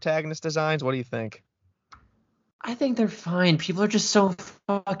talk about protagonist designs? What do you think? I think they're fine. People are just so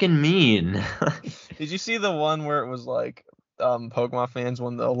fucking mean. Did you see the one where it was like Pokemon fans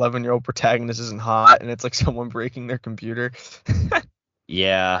when the 11-year-old protagonist isn't hot and it's like someone breaking their computer?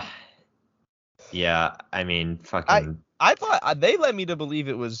 Yeah. I mean, fucking. I thought they led me to believe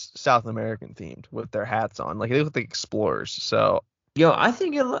it was South American themed with their hats on, like they look like explorers. So I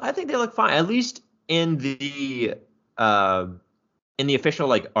think they look fine. At least in the official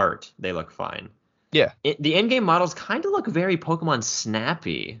like art, they look fine. Yeah. The in-game models kind of look very Pokemon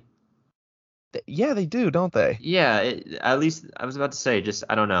Snappy. Yeah, they do, don't they? Yeah, at least I was about to say, just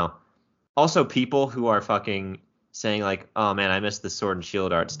I don't know. Also, people who are fucking saying like, oh man, I miss the Sword and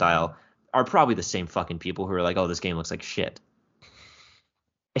Shield art style, are probably the same fucking people who are like, oh, this game looks like shit.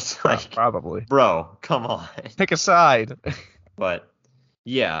 It's like, probably, bro, come on, pick a side. But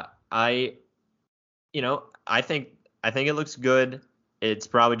yeah, I think it looks good. It's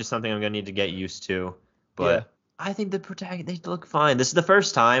probably just something I'm gonna need to get used to. But yeah. I think they look fine. This is the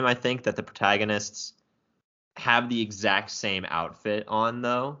first time I think that the protagonists have the exact same outfit on,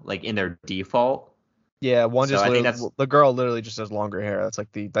 though, like in their default. Yeah, the girl literally just has longer hair. That's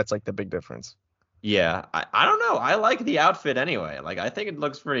like the big difference. Yeah, I don't know. I like the outfit anyway. Like, I think it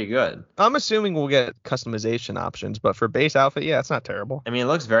looks pretty good. I'm assuming we'll get customization options, but for base outfit, yeah, it's not terrible. I mean, it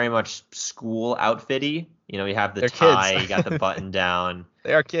looks very much school outfitty. You have the tie, you got the button down.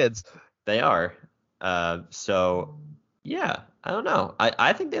 They are kids. They are. So yeah, I don't know.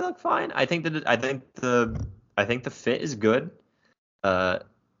 I think they look fine. I think the fit is good.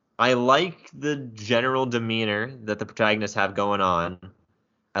 I like the general demeanor that the protagonists have going on.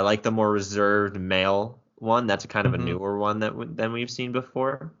 I like the more reserved male one. That's kind of a newer one than we've seen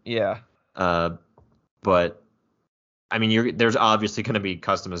before. Yeah. But I mean, there's obviously going to be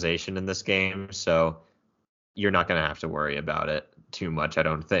customization in this game, so you're not going to have to worry about it too much, I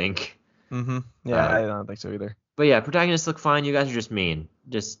don't think. Yeah, I don't think so either. But yeah, protagonists look fine. You guys are just mean.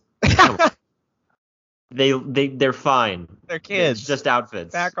 Just come on. They're fine. They're kids. It's just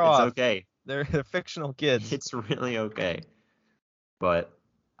outfits. Back off. It's okay. They're fictional kids. It's really okay. But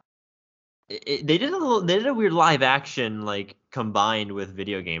they did a weird live action like combined with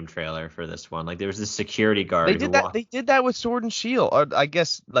video game trailer for this one. Like there was this security guard. They did that with Sword and Shield. Or I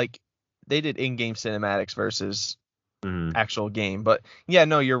guess like they did in-game cinematics versus actual game. But yeah,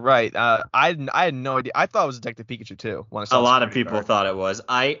 no, you're right. I had no idea. I thought it was Detective Pikachu too. When I saw a lot of people thought it was.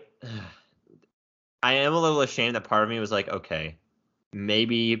 I am a little ashamed that part of me was like, okay,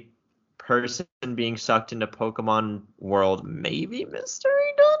 maybe person being sucked into Pokemon world, maybe Mystery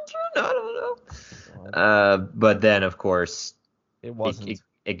Dungeon. I don't know. But then of course it wasn't.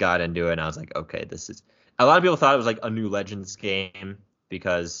 It got into it, and I was like, okay, this is. A lot of people thought it was like a new Legends game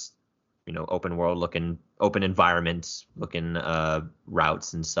because open world looking, open environments looking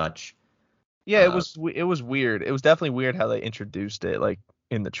routes and such. Yeah, it was weird. It was definitely weird how they introduced it like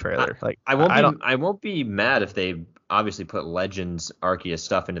in the trailer. I won't be mad if they obviously put Legends Arceus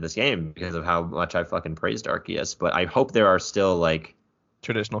stuff into this game because of how much I fucking praised Arceus, but I hope there are still like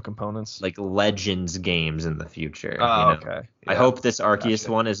traditional components, like Legends games in the future. Okay. Yeah. I hope this Arceus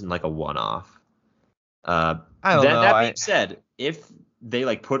one isn't like a one-off. I don't know. That being said, if they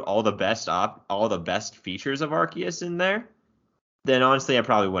like put all the best features of Arceus in there, then honestly I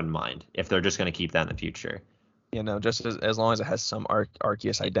probably wouldn't mind if they're just going to keep that in the future. Just as long as it has some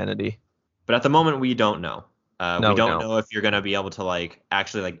Arceus identity. But at the moment we don't know. We don't know if you're going to be able to like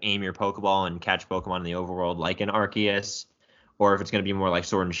actually like aim your Pokeball and catch Pokemon in the overworld like in Arceus, or if it's going to be more like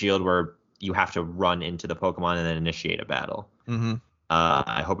Sword and Shield where you have to run into the Pokemon and then initiate a battle. Mm-hmm.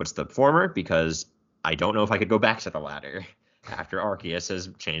 I hope it's the former because I don't know if I could go back to the latter after Arceus has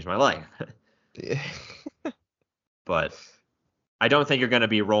changed my life. But I don't think you're going to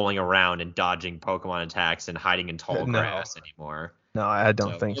be rolling around and dodging Pokemon attacks and hiding in tall grass anymore. No, I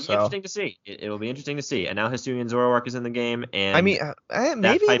don't think so. It'll be interesting to see. It'll be interesting to see. And now Hisuian Zoroark is in the game, and I mean, maybe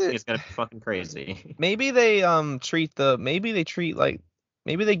that typing is going to be fucking crazy. Maybe they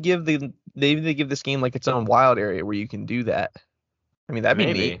give this game like its own wild area where you can do that. I mean, that'd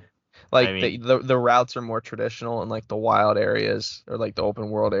be neat. Like the routes are more traditional and like the wild areas or like the open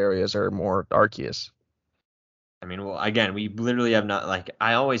world areas are more Arceus. I mean, well, again, we literally have not like.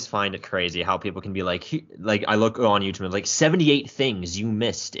 I always find it crazy how people can be like I look on YouTube and like 78 things you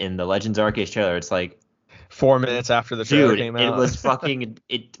missed in the Legends Arceus trailer. It's like 4 minutes after the trailer came out.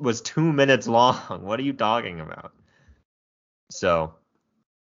 It was 2 minutes long. What are you talking about? So,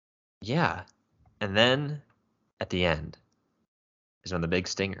 yeah, and then at the end is when the big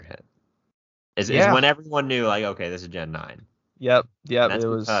stinger hit. Is when everyone knew like, okay, this is Gen 9. Yep. And that's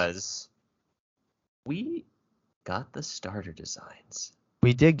because we got the starter designs.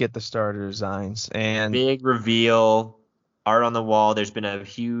 We did get the starter designs and big reveal, art on the wall. There's been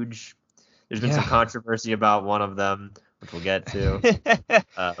some controversy about one of them, which we'll get to.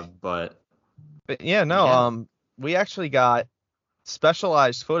 But yeah, no. Yeah. We actually got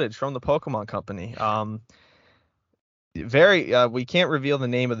specialized footage from the Pokemon Company. We can't reveal the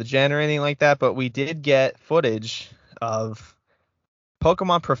name of the gen or anything like that, but we did get footage of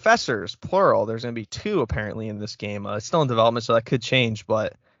Pokemon professors, plural. There's going to be 2 apparently in this game. It's still in development, so that could change.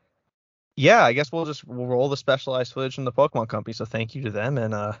 But yeah, I guess we'll roll the specialized footage from the Pokemon Company. So thank you to them,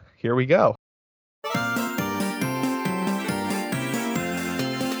 and here we go.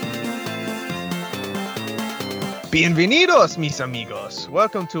 Bienvenidos, mis amigos.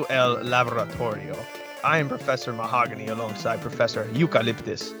 Welcome to El Laboratorio. I am Professor Mahogany alongside Professor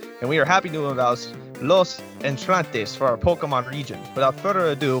Eucalyptus, and we are happy to announce Los Entrantes for our Pokemon region. Without further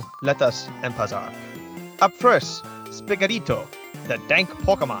ado, let us empezar. Up first, Spaghettito, the dank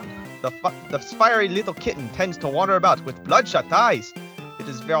Pokemon. The fiery little kitten tends to wander about with bloodshot eyes. It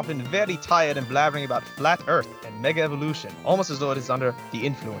is often very tired and blabbering about flat Earth and Mega Evolution, almost as though it is under the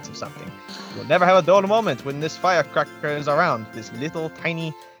influence of something. You'll never have a dull moment when this firecracker is around, this little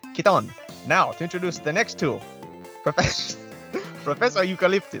tiny kitten. Now, to introduce the next 2, Professor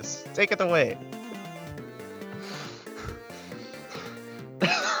Eucalyptus, take it away.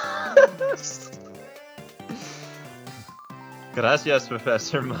 Gracias,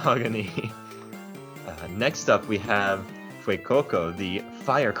 Professor Mahogany. Next up, we have Fuecoco, the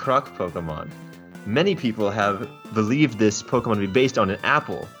Fire Croc Pokemon. Many people have believed this Pokemon to be based on an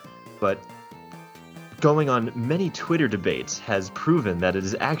apple, but going on many Twitter debates has proven that it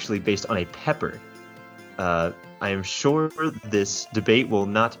is actually based on a pepper. I am sure this debate will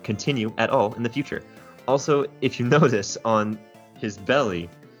not continue at all in the future. Also, if you notice on his belly,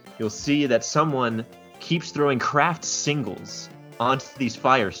 you'll see that someone keeps throwing craft singles onto these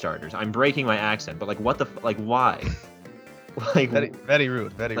fire starters. I'm breaking my accent, but like, what the like, why? Like, Very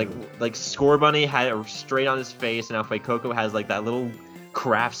rude. Very like, rude. like Scorbunny had it straight on his face, and now Fuecoco has like that little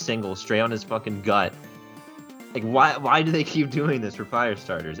craft single straight on his fucking gut. Like, why do they keep doing this for fire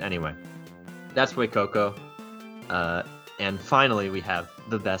starters? Anyway, that's Fuecoco. And finally, we have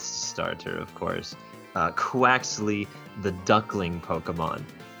the best starter, of course, Quaxly, the duckling Pokemon,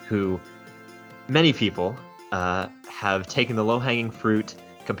 who many people have taken the low-hanging fruit,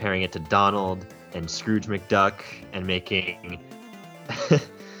 comparing it to Donald and Scrooge McDuck, and making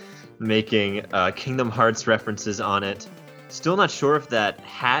Kingdom Hearts references on it. Still not sure if that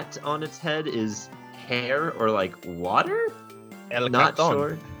hat on its head is hair or like water. Not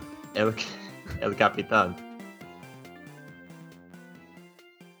sure. El Capitan.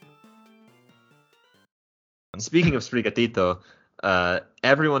 Speaking of Sprigatito,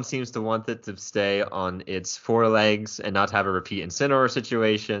 everyone seems to want it to stay on its four legs and not have a repeat Incineroar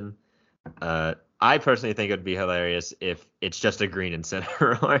situation. I personally think it would be hilarious if it's just a green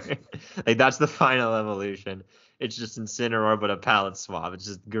Incineroar. Like, that's the final evolution. It's just Incineroar, but a palette swap. It's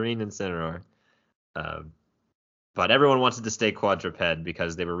just green Incineroar. But everyone wants it to stay quadruped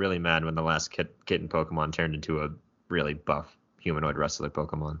because they were really mad when the last kitten Pokemon turned into a really buff humanoid wrestler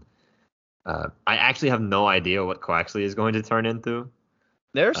Pokemon. I actually have no idea what Quaxly is going to turn into.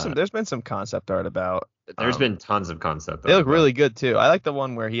 There's been some concept art about. There's been tons of concept art. They look really good too. I like the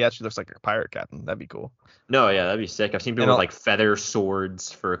one where he actually looks like a pirate captain. That'd be cool. No, yeah, that'd be sick. I've seen people with like feather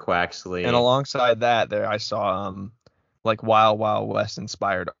swords for Quaxly. And alongside that, there I saw like Wild Wild West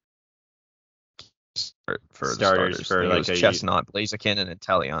inspired for starters for like a Chestnut, Blaziken, and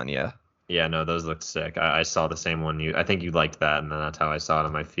Inteleon. Yeah. Yeah, no, those looked sick. I saw the same one. I think you liked that, and then that's how I saw it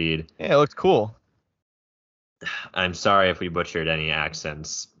on my feed. Yeah, it looked cool. I'm sorry if we butchered any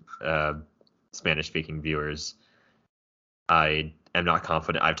accents, Spanish-speaking viewers. I am not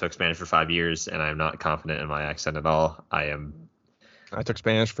confident. I've took Spanish for 5 years, and I'm not confident in my accent at all. I took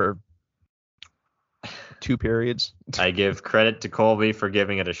Spanish for 2 periods. I give credit to Colby for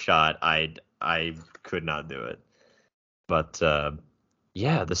giving it a shot. I could not do it. But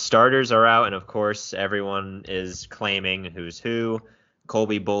yeah, the starters are out, and of course, everyone is claiming who's who.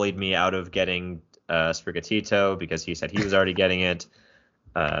 Colby bullied me out of getting Sprigatito because he said he was already getting it.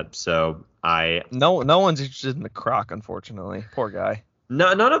 So no one's interested in the Croc, unfortunately. Poor guy.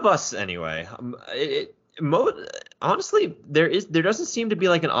 No, none of us anyway. Honestly, there doesn't seem to be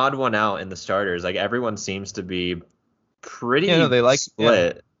like an odd one out in the starters. Like, everyone seems to be pretty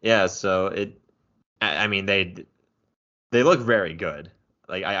split. Yeah, so I mean, they look very good.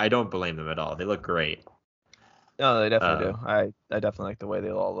 Like, I don't blame them at all. They look great. No, they definitely do. I definitely like the way they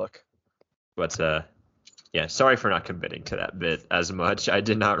all look. But yeah, sorry for not committing to that bit as much. I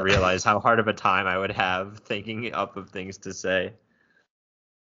did not realize how hard of a time I would have thinking up of things to say.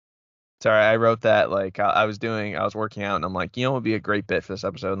 Sorry, I wrote that like I was working out, and I'm like, what would be a great bit for this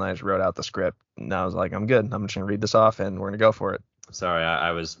episode, and I just wrote out the script, and I was like, I'm good. I'm just gonna read this off, and we're gonna go for it. Sorry,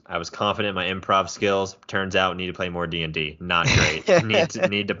 I was confident in my improv skills. Turns out, need to play more D&D. Not great.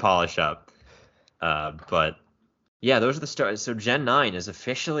 need to polish up. But yeah, those are the starters. So Gen 9 is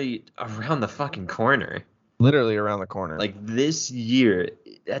officially around the fucking corner. Literally around the corner. Like, this year,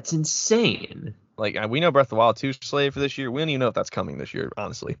 that's insane. Like, we know Breath of the Wild 2 slated for this year. We don't even know if that's coming this year,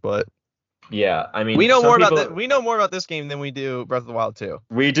 honestly. But yeah, I mean, we know more about this game than we do Breath of the Wild 2.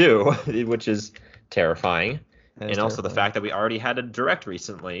 We do, which is terrifying. And also the fact that we already had a direct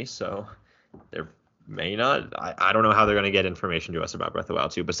recently, so there may not. I don't know how they're going to get information to us about Breath of the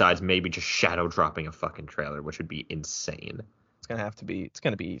Wild 2, besides maybe just shadow dropping a fucking trailer, which would be insane. It's going to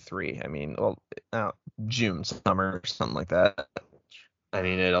be E3. I mean, June, summer, something like that. I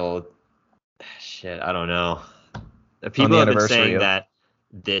mean, I don't know. People have been saying that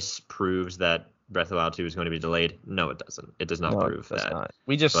this proves that Breath of the Wild 2 is going to be delayed. No, it doesn't. It does not prove that. Not.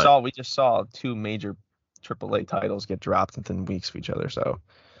 We just saw 2 major AAA titles get dropped within weeks of each other. So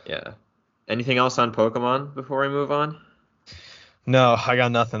yeah. Anything else on Pokemon before we move on? No, I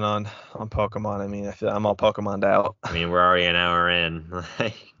got nothing on Pokemon. I mean, I'm all Pokemoned out. I mean, we're already an hour in.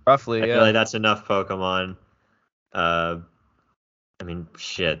 Roughly, I feel like that's enough Pokemon. I mean,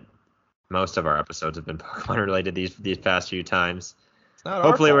 shit. Most of our episodes have been Pokemon related these past few times.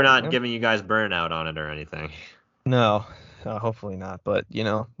 Hopefully, we're not giving you guys burnout on it or anything. No, hopefully not. But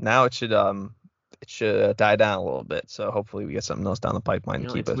now it should die down a little bit. So hopefully we get something else down the pipeline.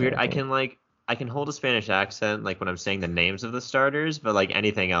 It's weird. I can hold a Spanish accent like when I'm saying the names of the starters, but like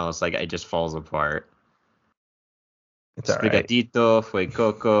anything else, like it just falls apart. It's all Sprigatito,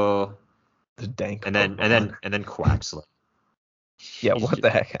 Fuecoco, the dank, and then Quaxly. Yeah, what the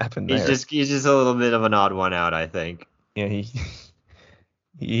heck happened there? He's just a little bit of an odd one out, I think. Yeah,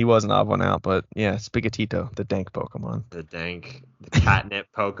 He was an odd one out, but yeah, Spigatito, the dank Pokemon. The catnip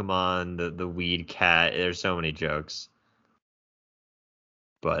Pokemon, the weed cat. There's so many jokes.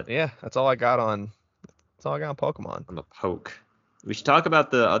 But Yeah, that's all I got on Pokemon. I'm a poke. We should talk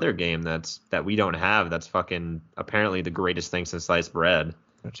about the other game that we don't have. That's fucking apparently the greatest thing since sliced bread.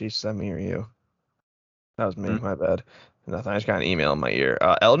 Oh, geez, is that me or you? That was me, Hmm? my bad. Nothing, I just got an email in my ear.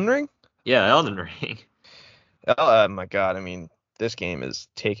 Elden Ring? Yeah, Elden Ring. Oh my God, I mean, this game is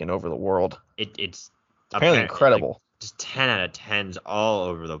taking over the world. It's It's apparently like incredible. just 10 out of 10s all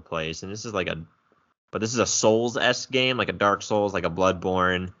over the place, and this is a Souls-esque game, like a Dark Souls, like a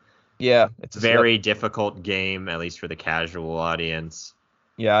Bloodborne. Yeah, it's a Very difficult game, at least for the casual audience.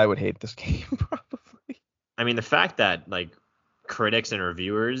 yeah, I would hate this game probably. I mean, the fact that like critics and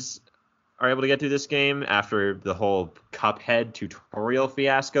reviewers are able to get through this game after the whole Cuphead tutorial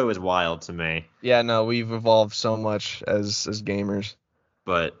fiasco is wild to me. Yeah, no, we've evolved so much as gamers.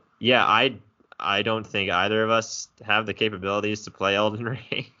 But yeah, I don't think either of us have the capabilities to play Elden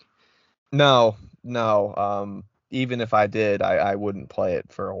Ring. No, no. Even if I did, I wouldn't play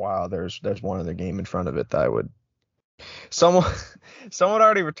it for a while. There's one other game in front of it that I would. Someone someone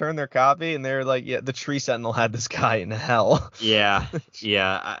already returned their copy and they're like, yeah, the Tree Sentinel had this guy in hell. Yeah,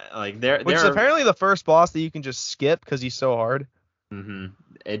 yeah. Like there, Which is there. apparently the first boss that you can just skip because he's so hard.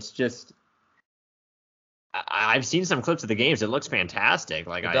 It's just I've seen some clips of the games. It looks fantastic.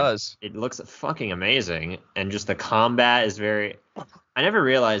 Like It does. it looks fucking amazing, and just the combat is very. I never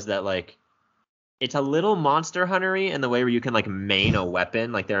realized that like it's a little Monster Hunter-y in the way where you can like main a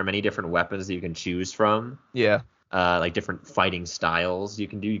weapon. Like there are many different weapons that you can choose from. Yeah. Like different fighting styles you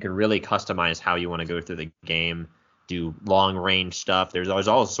can do. You can really customize how you want to go through the game. Do long range stuff. There's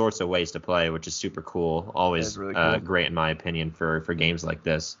all sorts of ways to play, which is super cool. Always really cool. great in my opinion for games like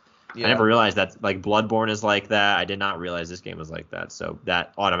this. Yeah. I never realized that like Bloodborne is like that. I did not realize this game was like that. So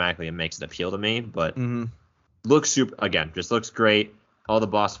that automatically makes it appeal to me. But looks super again, just looks great. All the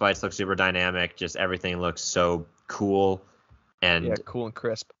boss fights look super dynamic. Just everything looks so cool and Yeah, cool and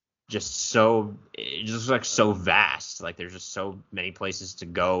crisp. it just looks like so vast. Like there's just so many places to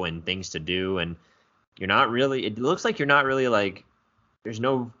go and things to do, and it looks like you're not really like there's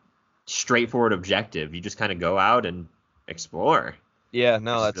no straightforward objective. You just kind of go out and explore. Yeah,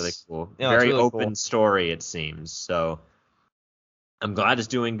 no, Which that's is really cool. yeah, Very really open cool. story it seems. So I'm glad it's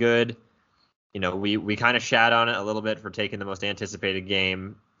doing good. You know, we kind of shat on it a little bit for taking the most anticipated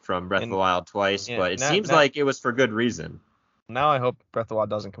game from Breath of the Wild twice, yeah, but it seems like it was for good reason. Now I hope Breath of the Wild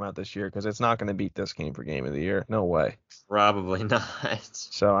doesn't come out this year because it's not going to beat this game for Game of the Year. No way. Probably not.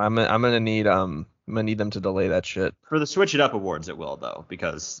 So I'm gonna need them to delay that shit. For the Switch It Up Awards, it will though,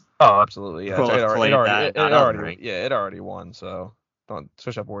 because Oh, absolutely. Yeah, people have played that, not Elden Ring. it already won. So don't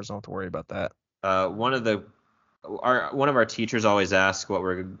Switch Up Wars. Don't have to worry about that. One of our teachers always asks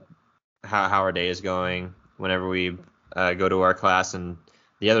how our day is going whenever we go to our class, and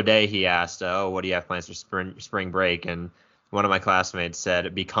the other day he asked, "Oh, what do you have plans for spring break?" And one of my classmates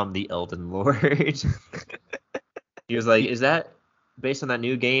said, "Become the Elden Lord." He was like, "Is that based on that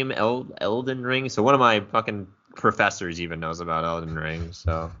new game, Elden Ring?" So one of my fucking professors even knows about Elden Ring.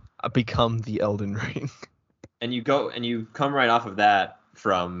 So Become the Elden Ring. and you come right off of that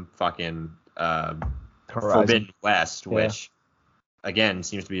from fucking Horizon. Forbidden West, which again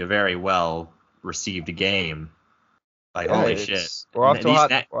seems to be a very well received game. Like holy shit! We're off to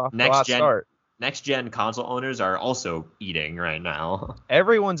a hot start. Next gen console owners are also eating right now.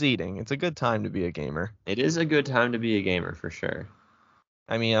 Everyone's eating. It's a good time to be a gamer. It is a good time to be a gamer for sure.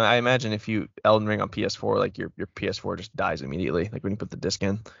 I mean, I imagine if you Elden Ring on PS4, like your PS4 just dies immediately, like when you put the disc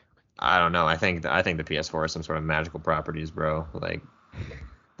in. I don't know. I think the PS4 has some sort of magical properties, bro. Like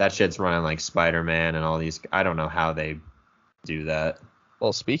that shit's running like Spider-Man and all these. I don't know how they do that.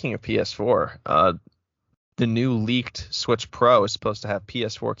 Well, speaking of PS4, the new leaked Switch Pro is supposed to have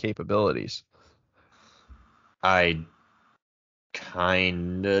PS4 capabilities. I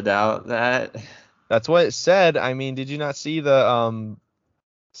kinda doubt that. That's what it said. I mean, did you not see the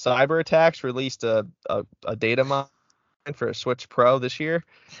Cyber Attacks released a data mine for a Switch Pro this year?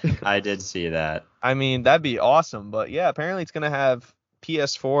 I did see that. I mean, that'd be awesome. But yeah, apparently it's gonna have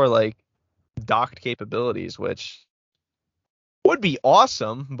PS4 like docked capabilities, which would be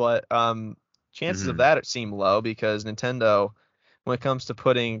awesome. But chances of that seem low because Nintendo, when it comes to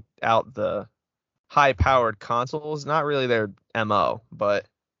putting out the high-powered consoles, not really their MO, but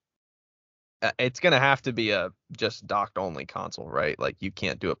it's going to have to be a just docked-only console, right? Like, you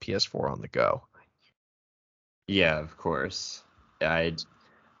can't do a PS4 on the go. Yeah, of course. I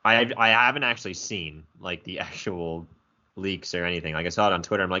haven't actually seen, like, the actual leaks or anything. Like, I saw it on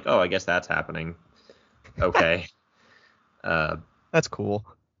Twitter. I'm like, oh, I guess that's happening. Okay. That's cool.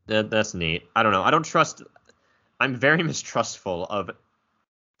 That's neat. I don't know. I'm very mistrustful of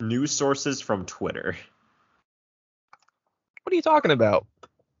news sources from Twitter. What are you talking about?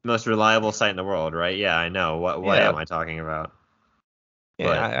 Most reliable site in the world, right? Yeah, I know. What Yeah. am I talking about? Yeah,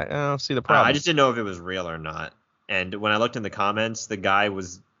 But I don't see the I problem. just didn't know if it was real or not. And when I looked in the comments, the guy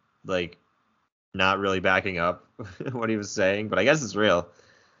was like not really backing up what he was saying, but I guess it's real.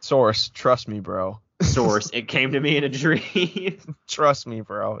 Source, trust me, bro. Source, it came to me in a dream. Trust me,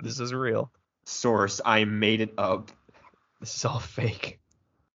 bro. This is real. Source, I made it up. This is all fake.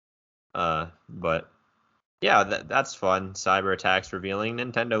 But yeah, that's fun. Cyber attacks revealing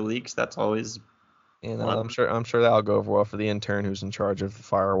Nintendo leaks. That's always And fun. I'm sure that'll go over well for the intern who's in charge of the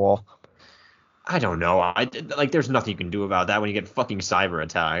firewall. I don't know. Like, there's nothing you can do about that when you get fucking cyber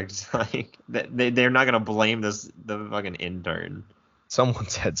attacked. Like, they're not gonna blame the fucking intern.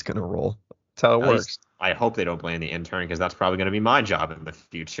 Someone's head's gonna roll. That's how it At works. least I hope they don't blame the intern because that's probably gonna be my job in the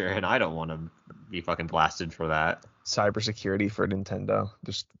future, and I don't want to be fucking blasted for that. Cybersecurity for Nintendo.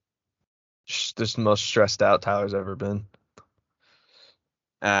 Just the most stressed out Tyler's ever been.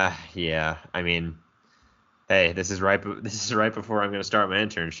 Yeah. I mean, hey, this is right. This is right before I'm gonna start my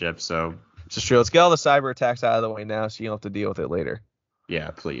internship, so Just true. Let's get all the cyber attacks out of the way now, so you don't have to deal with it later. yeah,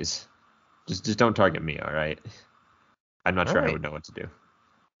 please, just don't target me, all right? I'm not All sure I right. would know what to do.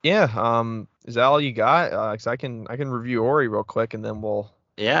 Yeah. Is that all you got? 'Cause I can review Ori real quick, and then we'll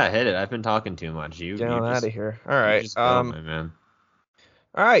Yeah, hit it. I've been talking too much. get on out of here. All You right. just go, my man.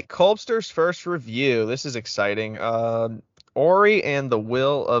 All right. Colbster's first review. This is exciting. Ori and the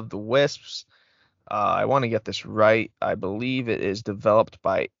Will of the Wisps. I want to get this right. I believe it is developed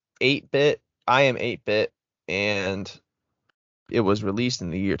by 8-Bit. I am 8-Bit, and it was released in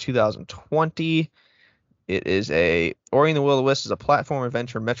the year 2020. It is Ori and the Will of the Wisps is a platform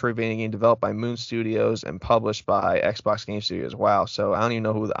adventure Metroidvania game developed by Moon Studios and published by Xbox Game Studios. Wow. So I don't even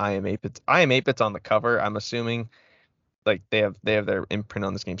know who the I am 8-Bit's. I am 8-Bit's on the cover. I'm assuming like they have their imprint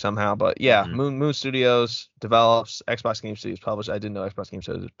on this game somehow. But yeah, Mhm. Moon Studios develops, Xbox Game Studios publishes. I didn't know Xbox Game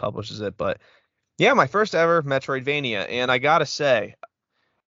Studios publishes it, but yeah, my first ever Metroidvania, and I gotta say,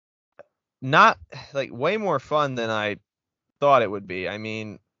 not like way more fun than I thought it would be. I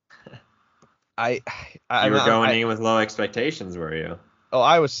mean, I I You were I, going I in with low expectations, were you? oh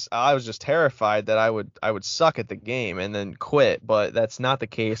I was just terrified that I would suck at the game and then quit, but that's not the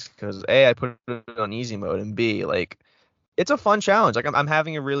case because A, I put it on easy mode, and B, like it's a fun challenge. Like I'm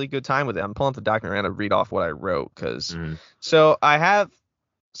having a really good time with it. I'm pulling up the document right now to read off what I wrote because Mhm. so I have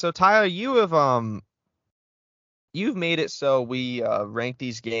so Tyler, you've made it so we rank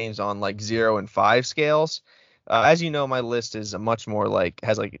these games on like 0 and 5 scales. As you know, my list is a much more like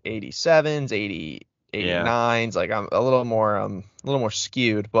has like 87s, 80, Yeah, 89s. Like I'm a little more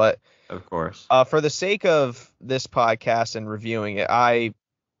skewed, but of course. for the sake of this podcast and reviewing it, I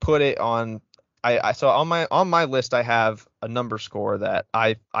put it on. I so on my list I have a number score that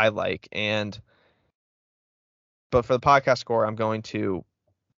I like, and but for the podcast score I'm going to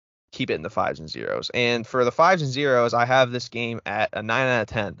keep it in the 5s and 0s. And for the 5s and 0s, I have this game at a 9 out of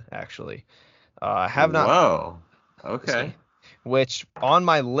 10 actually. I have not Whoa. this Okay. game, which on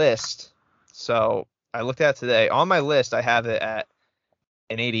my list. So I looked at it today. On my list, I have it at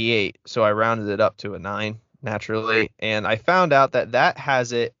an 88. So I rounded it up to a 9 naturally, and I found out that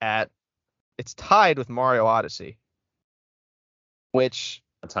has it at it's tied with Mario Odyssey, which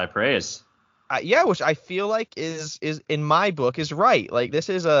That's high praise. yeah, which I feel like is in my book is right. Like this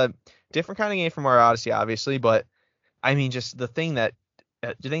is a different kind of game from Mario Odyssey, obviously, but I mean, just the thing that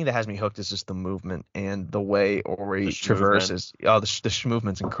has me hooked is just the movement and the way Ori The sh-movement. traverses. Oh, the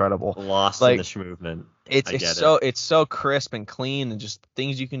movement's incredible. Lost in Like the sh-movement. it's I it's get so it. it's so crisp and clean, and just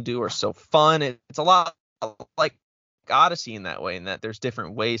things you can do are so fun. It's a lot like Odyssey in that way, in that there's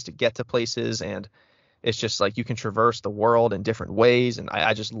different ways to get to places, and it's just like you can traverse the world in different ways. And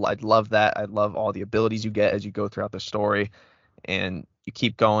I love that. I love all the abilities you get as you go throughout the story, and you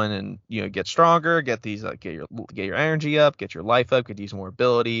keep going and get stronger, get these get your energy up, get your life up, get these more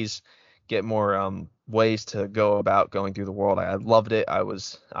abilities, get more ways to go about going through the world. I loved it.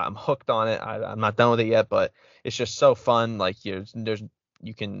 I'm hooked on it. I'm not done with it yet, but it's just so fun. Like you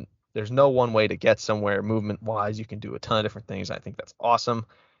can there's no one way to get somewhere movement wise. You can do a ton of different things. I think that's awesome.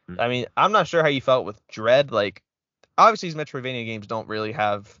 Mm. I mean, I'm not sure how you felt with Dread. Like obviously these Metroidvania games don't really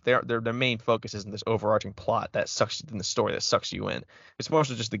have their main focus isn't this overarching plot that sucks in the story that sucks you in. It's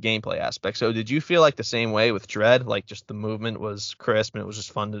mostly just the gameplay aspect. So did you feel like the same way with Dread? Like just the movement was crisp and it was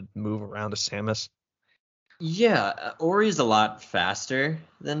just fun to move around to Samus? Yeah, Ori's a lot faster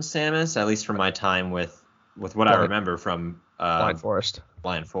than Samus, at least from my time with what I Blind, remember from Blind Forest.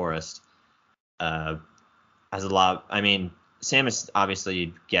 Blind Forest. Has a lot. I mean, Samus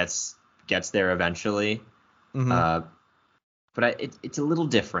obviously gets there eventually, Mm-hmm. but it's a little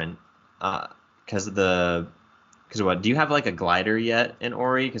different because what? Do you have like a glider yet in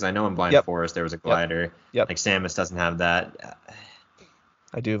Ori? Because I know in Blind Yep. Forest there was a Yep. glider. Yep. Like Samus doesn't have that.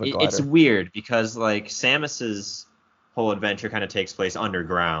 I do have a It's glider. weird because like Samus's whole adventure kind of takes place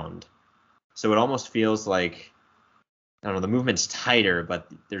underground, so it almost feels like I don't know, the movement's tighter, but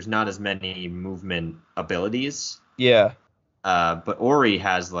there's not as many movement abilities. Yeah. But Ori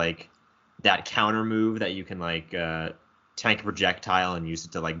has like that counter move that you can like tank a projectile and use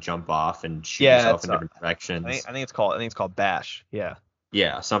it to like jump off and shoot Yeah. yourself It's in different directions. I think it's called Bash. Yeah.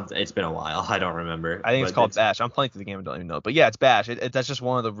 Yeah, something. It's been a while. I don't remember, I think it's but called it's Bash. I'm playing through the game and don't even know it. But yeah, it's Bash. That's just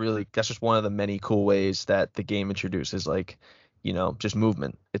one of the many cool ways that the game introduces like, just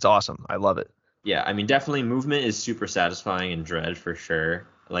movement. It's awesome. I love it. yeah. I mean, definitely movement is super satisfying in Dread for sure.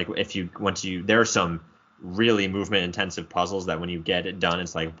 Like if you once you there are some really movement intensive puzzles that when you get it done,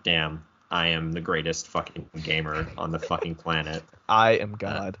 it's like, damn, I am the greatest fucking gamer on the fucking planet. I am Uh,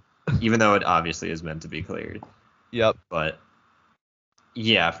 God. Even though it obviously is meant to be cleared. Yep. But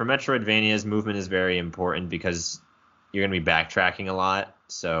yeah, for Metroidvanias, movement is very important because you're going to be backtracking a lot.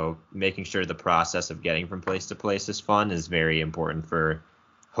 So making sure the process of getting from place to place is fun is very important for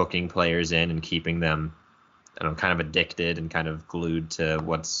hooking players in and keeping them, I don't know, kind of addicted and kind of glued to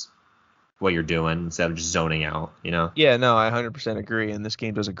what you're doing instead of just zoning out, you know? Yeah, no, I 100% agree, and this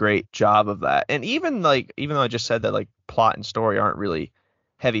game does a great job of that. And even though I just said that like plot and story aren't really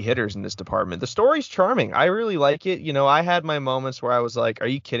heavy hitters in this department, the story's charming. I really like it. I had my moments where I was like, "Are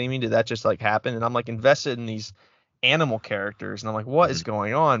you kidding me? Did that just like happen?" And I'm like invested in these animal characters, and I'm like, "What is Mhm.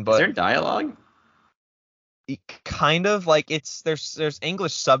 going on?" Is But there dialogue? kind of like there's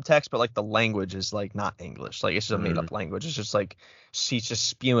English subtext, but like the language is like not English. Like it's just a made Mm, up language. It's just like she's just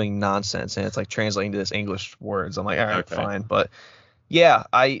spewing nonsense, and it's like translating to this English words. I'm like, all right, okay. fine, but yeah,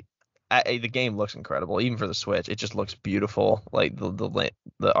 the game looks incredible, even for the Switch. It just looks beautiful. Like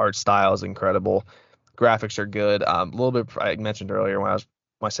the art style is incredible, graphics are good. A little bit I mentioned earlier when I was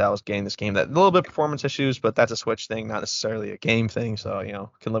myself was getting this game that a little bit performance issues, but that's a Switch thing, not necessarily a game thing. So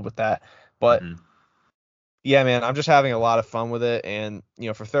can live with that. But Hmm. yeah, man, I'm just having a lot of fun with it, and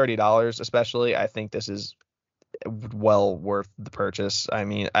for $30 especially, I think this is well worth the purchase. I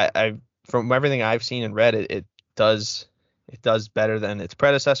mean, I from everything I've seen and read, does it does better than its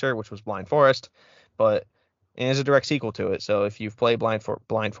predecessor, which was Blind Forest, but it is a direct sequel to it. So if you've played Blind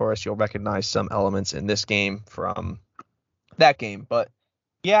Forest, you'll recognize some elements in this game from that game. But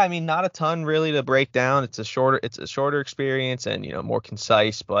yeah, I mean, not a ton really to break down. It's a shorter experience and more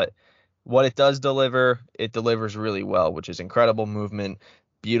concise, but what it does deliver, it delivers really well, which is incredible movement,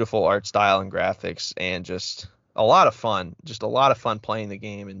 beautiful art style and graphics, and just a lot of fun. Just a lot of fun playing the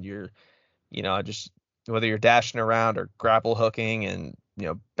game, and just whether you're dashing around or grapple hooking and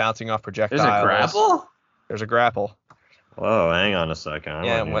bouncing off There's a projectiles. grapple? There's a grapple. Whoa, hang on a second. I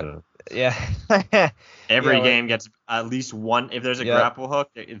Yeah, might need what? to. Yeah, yeah, Every game gets at least one. If there's a yep. grapple hook,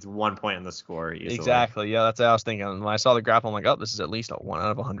 it's 1 point on the score easily. Exactly. Yeah, that's what I was thinking. When I saw the grapple, I'm like, oh, this is at least a 1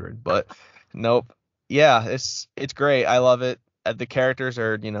 out of 100. But nope. Yeah, it's great. I love it. The characters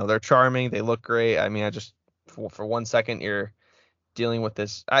are, they're charming. They look great. I mean, I just for 1 second you're dealing with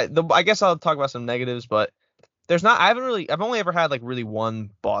this. I guess I'll talk about some negatives, but I've only ever had like really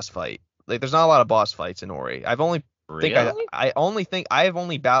one boss fight. Like there's not a lot of boss fights in Ori. Really? I only think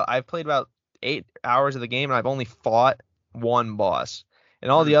I've played about 8 hours of the game and I've only fought one boss.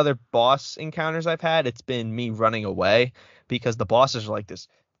 And all Hmm. the other boss encounters I've had, it's been me running away because the bosses are like this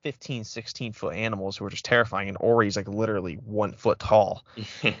 15, 16 foot animals who are just terrifying, and Ori's like literally 1 foot tall.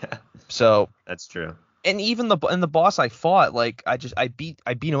 Yeah, So, that's true. and even the boss I fought, like I beat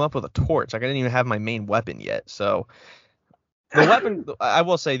him up with a torch. Like I didn't even have my main weapon yet. So I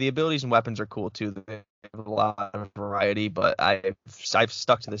will say the abilities and weapons are cool too. They have a lot of variety, but I've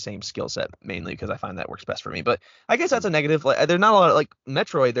stuck to the same skill set mainly because I find that works best for me. But I guess that's a negative. Like there's not a lot of like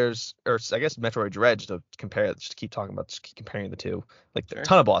Metroid. Or I guess Metroid Dread to compare. Just to keep talking about, just keep comparing the two. Like there are a Sure.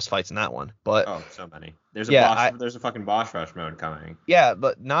 ton of boss fights in that one, but Oh, so many. yeah, I There's a fucking boss rush mode coming. yeah,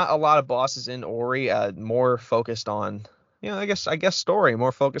 but not a lot of bosses in Ori. More focused on, I guess story.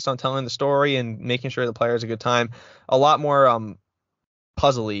 More focused on telling the story and making sure the player has a good time. A lot more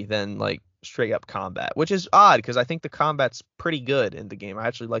puzzly than like straight up combat, which is odd because I think the combat's pretty good in the game. I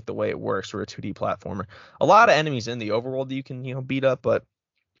actually like the way it works for a 2D platformer. A lot of enemies in the overworld that you can beat up, but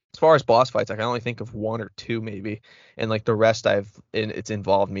as far as boss fights, I can only think of one or two maybe, and like the rest it's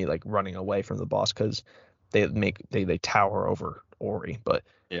involved me like running away from the boss because they tower over Ori. But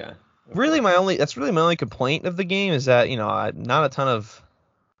Yeah, of really course. that's really my only complaint of the game is that not a ton of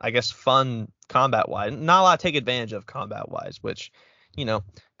I guess, fun combat-wise. Not a lot to take advantage of combat-wise, which,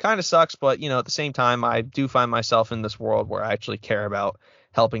 kind of sucks. But, at the same time, I do find myself in this world where I actually care about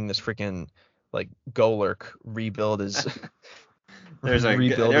helping this freaking, like, Golurk rebuild his There's a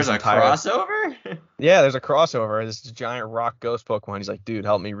entire. crossover? Yeah, there's a crossover. This giant rock ghost Pokemon. He's like, dude,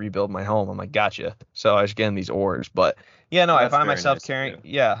 help me rebuild my home. I'm like, gotcha. So I was getting these orders. But yeah, no, I That's find very myself nice of caring. you.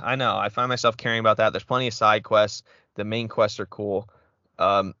 Yeah, I know. I find myself caring about that. There's plenty of side quests. The main quests are cool.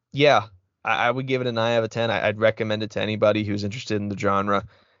 Yeah, I would give it a 9 out of 10. I'd recommend it to anybody who's interested in the genre.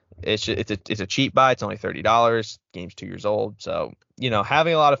 It's a cheap buy. It's only $30. Game's 2 years old. So,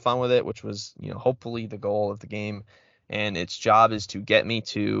 having a lot of fun with it, which was, hopefully the goal of the game. And its job is to get me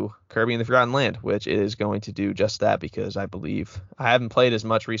to Kirby and the Forgotten Land, which it is going to do just that, because I believe I haven't played as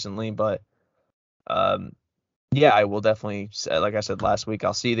much recently, but yeah, I will definitely, like I said last week,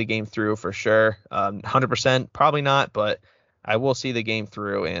 I'll see the game through for sure. 100%, probably not, but I will see the game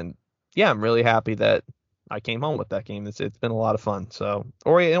through. And yeah, I'm really happy that I came home with that game. It's been a lot of fun. So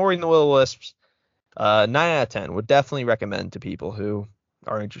Ori and the Will o' Wisps, 9 out of 10. Would definitely recommend to people who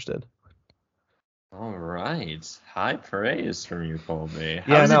are interested. All right. High praise from you, Colby.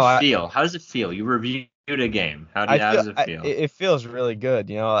 How Yeah, does no, it feel? How does it feel? You reviewed a game. How does it feel? It feels really good.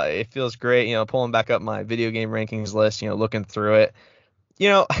 It feels great. Pulling back up my video game rankings list. Looking through it.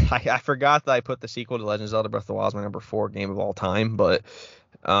 I forgot that I put the sequel to Legend of Zelda Breath of the Wild as my number 4 game of all time. But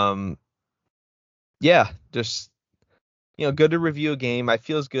yeah, just good to review a game. It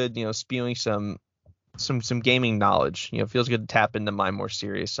feels good. Spewing some gaming knowledge. Feels good to tap into my more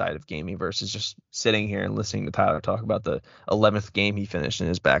serious side of gaming versus just sitting here and listening to Tyler talk about the 11th game he finished in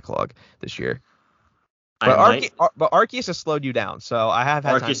his backlog this year. But Arceus has slowed you down, so I have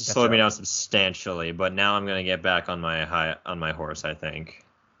had time to Arceus catch slowed me up. down substantially, but now I'm gonna get back on my horse, I think.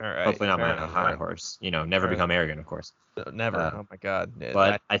 All right, Hopefully not fair my enough, high man. horse. Never become arrogant, of course. Never. Oh my God.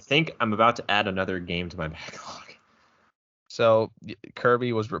 But I think I'm about to add another game to my backlog. So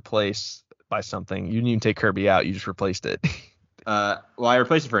Kirby was replaced by something. You didn't even take Kirby out. You just replaced it. Well, I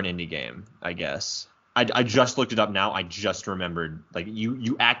replaced it for an indie game, I guess. I just looked it up now. I just remembered. Like,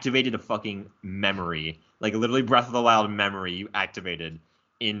 you activated a fucking memory. Like, literally Breath of the Wild memory you activated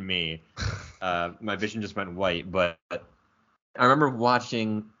in me. My vision just went white. But I remember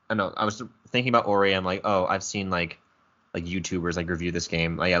watching... I was thinking about Ori. I'm like, oh, I've seen, like YouTubers, like, review this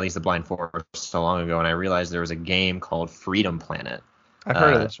game. Like, at least the Blind Forest so long ago. And I realized there was a game called Freedom Planet. I've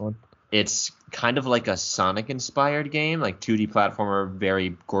heard of this one. It's kind of like a Sonic-inspired game, like 2D platformer,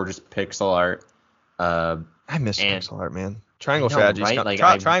 very gorgeous pixel art. I miss pixel art, man. Triangle know, Strategies.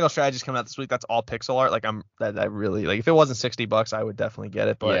 right? Triangle Strategies coming out this week. That's all pixel art. Like I really like. If it wasn't $60, I would definitely get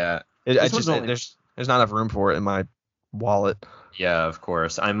it. But yeah, there's not enough room for it in my wallet. Yeah, of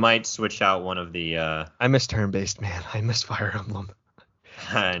course. I might switch out one of the. I miss turn-based, man. I miss Fire Emblem.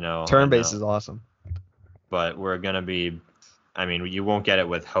 I know. Turn-based is awesome. But we're gonna be. I mean, you won't get it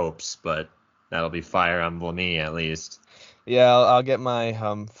with Hopes, but that'll be Fire Emblem-y at least. Yeah, I'll get my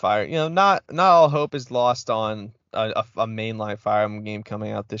Fire. Not all hope is lost on a mainline Fire Emblem game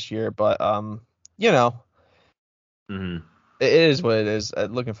coming out this year, but Mm-hmm. it is what it is.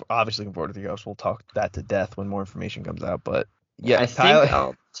 Obviously looking forward to the Ghost. We'll talk that to death when more information comes out. But yeah, I think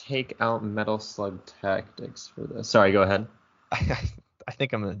I'll take out Metal Slug Tactics for this. Sorry, go ahead. I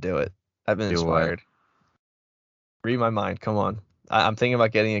think I'm gonna do it. I've been inspired. Read my mind. Come on. I'm thinking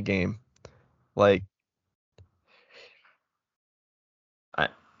about getting a game. Like,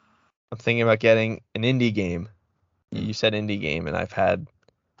 I'm thinking about getting an indie game. You said indie game, and I've had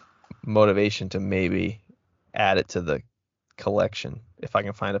motivation to maybe add it to the collection if I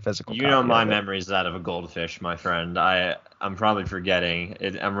can find a physical copy. My memory is that of a goldfish, my friend. I'm probably forgetting.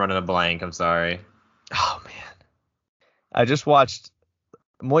 I'm running a blank. I'm sorry. Oh, man. I just watched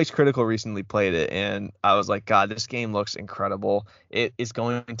Moist Critical recently played it, and I was like, God, this game looks incredible. It is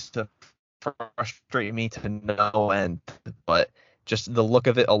going to frustrate me to no end, but just the look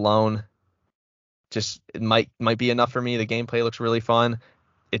of it alone, it might be enough for me. The gameplay looks really fun.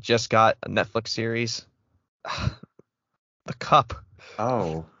 It just got a Netflix series. The Cup.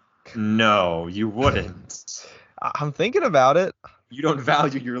 Oh, no, you wouldn't. I'm thinking about it. You don't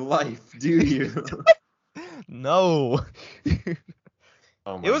value your life, do you? No.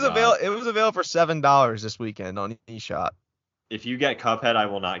 Oh my It was God. available for $7 this weekend on eShop. If you get Cuphead, I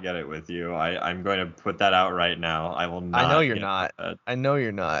will not get it with you. I'm going to put that out right now. I will not. I know you're not. Cuphead. I know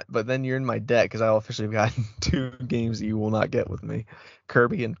you're not. But then you're in my debt because I officially have gotten 2 games that you will not get with me: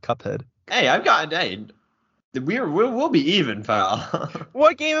 Kirby and Cuphead. Hey, I've gotten. Hey, we'll be even, pal.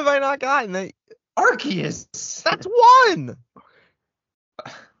 What game have I not gotten? Arceus. That's one.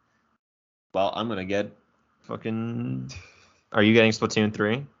 Well, I'm gonna get fucking Are you getting Splatoon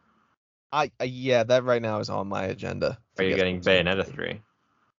 3? Yeah, that right now is on my agenda. Are To you get getting Splatoon Bayonetta 3. 3?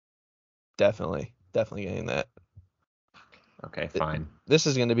 Definitely getting that. Okay, fine. This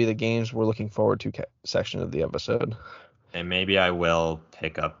is going to be the games we're looking forward to section of the episode. And maybe I will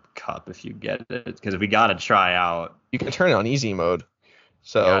pick up Cup if you get it, because we gotta try out. You can turn it on easy mode. We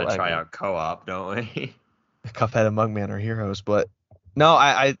So gotta try out co-op, don't we? Cuphead and Mugman are heroes, but no,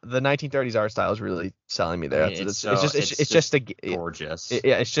 I the 1930s art style is really selling me there. I mean, It's just gorgeous.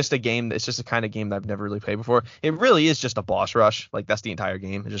 it's just a game. It's just a kind of game that I've never really played before. It really is just a boss rush. Like that's the entire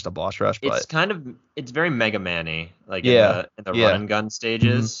game. It's just a boss rush. But It's very Mega Man-y, like yeah, in the yeah. run and gun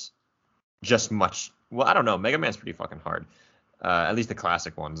stages. Just much. Well, I don't know. Mega Man's pretty fucking hard. At least the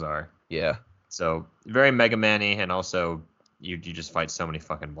classic ones are. Yeah. So very Mega Man-y, and also you just fight so many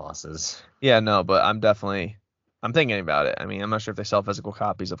fucking bosses. Yeah, no, but I'm thinking about it. I mean, I'm not sure if they sell physical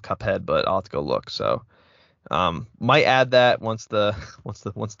copies of Cuphead, but I'll have to go look. So, might add that once the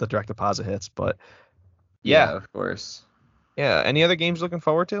direct deposit hits. But yeah, Of course. yeah. Any other games looking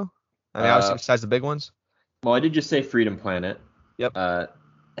forward to? I mean, obviously besides the big ones. Well, I did just say Freedom Planet. Yep.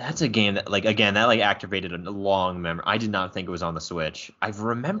 That's a game that, like, again, that like activated a long memory. I did not think it was on the Switch. I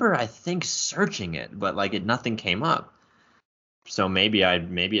think searching it, but like nothing came up. So maybe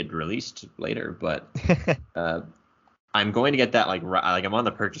it released later, but I'm going to get that like I'm on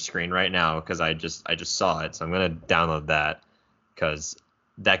the purchase screen right now because I just saw it, so I'm gonna download that because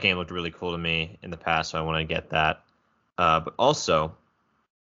that game looked really cool to me in the past, so I want to get that. But also,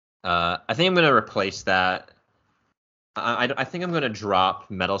 I think I'm gonna replace that. I think I'm gonna drop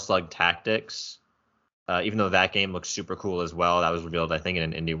Metal Slug Tactics, even though that game looks super cool as well. That was revealed, I think,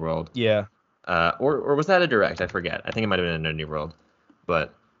 in an Indie World. Yeah. Or was that a direct? I forget. I think it might have been an Indie World,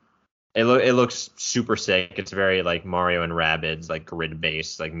 but it looks super sick. It's very like Mario and Rabbids, like grid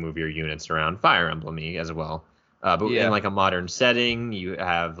based, like move your units around, Fire Emblem-y as well. But in like a modern setting, you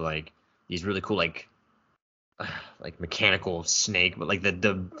have like these really cool like mechanical snake, but like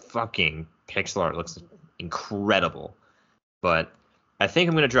the fucking pixel art looks incredible. But I think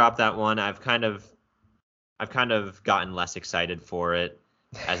I'm gonna drop that one. I've kind of gotten less excited for it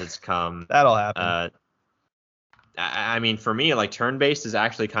as it's come. That'll happen. I mean, for me, like turn-based is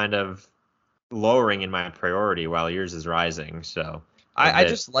actually kind of lowering in my priority while yours is rising. So I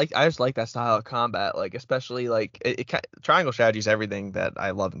just like that style of combat, like especially like triangle strategy is everything that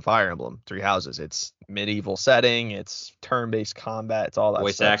I love in Fire Emblem Three Houses. It's medieval setting, it's turn-based combat, it's all that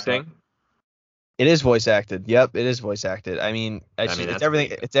voice stuff. acting. It is voice acted. Yep, it is voice acted. I mean, it's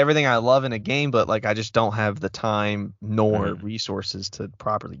everything. It's everything I love in a game, but like I just don't have the time nor resources to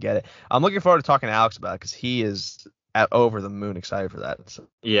properly get it. I'm looking forward to talking to Alex about it because he is over the moon excited for that. So,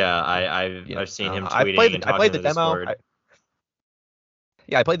 yeah, I've seen him tweeting. I played the demo.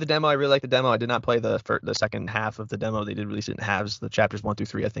 I played the demo. I really liked the demo. I did not play the second half of the demo. They did release it in halves. The chapters 1 through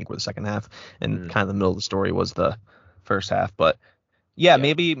 3, I think, were the second half, and kind of the middle of the story was the first half. But yeah,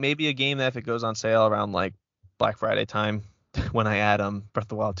 maybe a game that if it goes on sale around like Black Friday time, when I add Breath of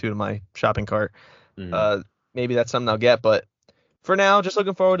the Wild 2 to my shopping cart, maybe that's something I'll get. But for now, just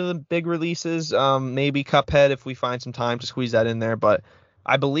looking forward to the big releases. Maybe Cuphead if we find some time to squeeze that in there. But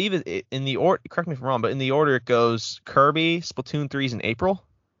I believe it in the order. Correct me if I'm wrong, but in the order it goes Kirby, Splatoon 3's in April.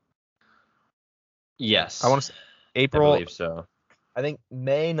 Yes, I want to say April. I believe so. I think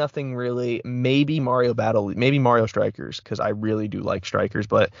May, nothing really. Maybe Mario Strikers, because I really do like Strikers,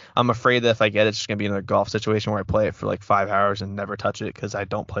 but I'm afraid that if I get it, it's just gonna be in a golf situation where I play it for like 5 hours and never touch it because I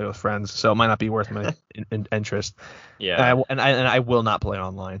don't play with friends, so it might not be worth my interest. Yeah, and I will not play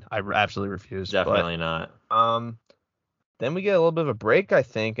online. I absolutely refuse. Definitely not. Then we get a little bit of a break, I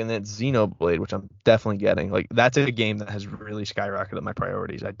think, and then it's Xenoblade, which I'm definitely getting. Like that's a game that has really skyrocketed my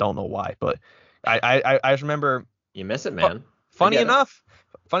priorities. I don't know why, but I just remember. You miss it, man. Funny enough,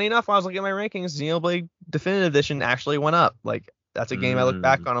 when I was looking at my rankings, Xenoblade Definitive Edition actually went up. Like that's a game I look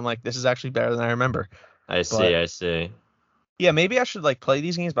back on. I'm like, this is actually better than I remember. I see. Yeah, maybe I should like play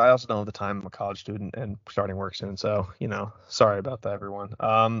these games, but I also don't have the time. I'm a college student and starting work soon, so sorry about that, everyone.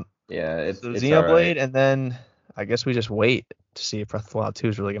 Yeah, it's Xenoblade, right. And then I guess we just wait to see if Breath of the Wild 2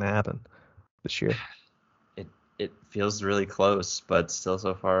 is really going to happen this year. It feels really close, but still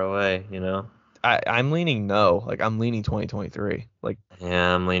so far away, I'm leaning no. Like I'm leaning 2023. Like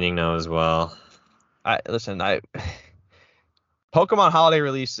yeah, I'm leaning no as well. Pokemon holiday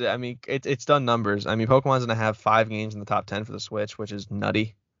release. I mean, it's done numbers. I mean, Pokemon's gonna have 5 games in the top 10 for the Switch, which is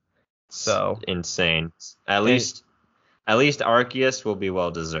nutty. So it's insane. At least Arceus will be well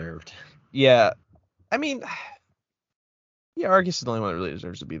deserved. Yeah, I mean, yeah, Arceus is the only one that really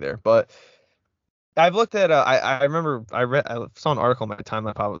deserves to be there. But I've looked at I remember I saw an article in my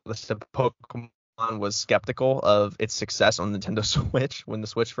timeline that said Pokemon was skeptical of its success on Nintendo Switch when the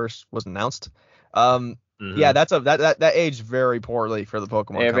Switch first was announced. Yeah, that aged very poorly for the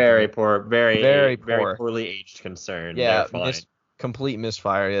Pokemon They're company. very poor, Very very poor. poorly aged concern. Yeah, They're fine. complete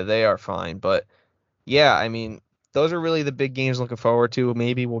misfire. Yeah, they are fine. But yeah, I mean, those are really the big games looking forward to.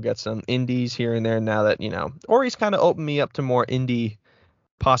 Maybe we'll get some indies here and there now that, Ori's kind of opened me up to more indie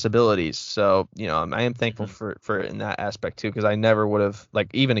possibilities. So, I am thankful for it in that aspect too, because I never would have,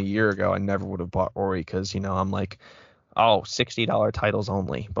 like, even a year ago, I never would have bought Ori because, I'm like, oh, $60 titles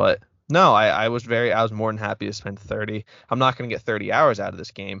only. But no, I was more than happy to spend 30. I'm not going to get 30 hours out of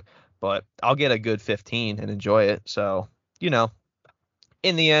this game, but I'll get a good 15 and enjoy it. So,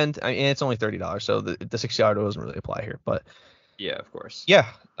 in the end, it's only $30, so the $60 doesn't really apply here. But yeah, of course. yeah,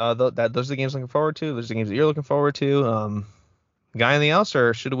 those are the games I'm looking forward to. Those are the games that you're looking forward to. Got anything else,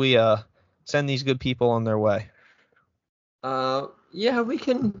 or should we send these good people on their way? Yeah, we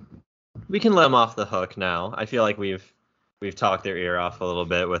can let them off the hook now. I feel like we've talked their ear off a little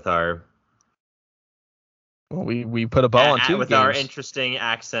bit with our. Well, we put a bow on two with games. Our interesting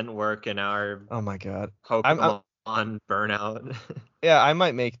accent work and our. Oh my god. Pokemon Burnout. Yeah, I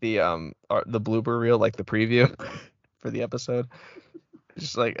might make the blooper reel, like the preview for the episode.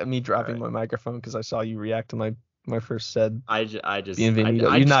 Just like me dropping my microphone because I saw you react to my first said. I just you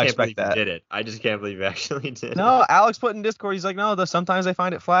not expect that. You did it. I just can't believe you actually did. No, Alex put in Discord. He's like, no, sometimes I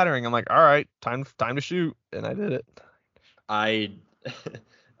find it flattering. I'm like, all right, time to shoot, and I did it. I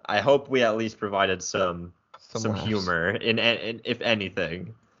hope we at least provided some humor in if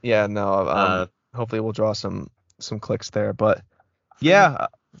anything. Yeah, no. Hopefully we'll draw some clicks there, but yeah.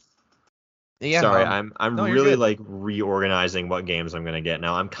 Sorry, I'm really like reorganizing what games I'm gonna get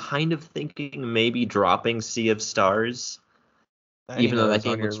now. I'm kind of thinking maybe dropping Sea of Stars, even though that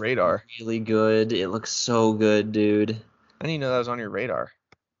game looks on your radar. Really good. It looks so good, dude. I didn't know that was on your radar.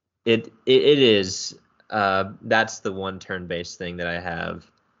 It is. That's the one turn-based thing that I have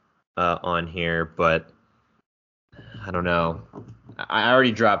on here, but I don't know. I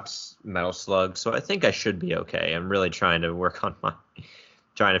already dropped Metal Slug, so I think I should be okay. I'm really trying to work on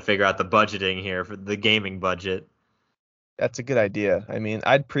trying to figure out the budgeting here for the gaming budget. That's a good idea. I mean,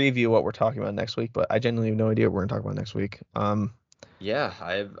 I'd preview what we're talking about next week, but I genuinely have no idea what we're going to talk about next week. Yeah,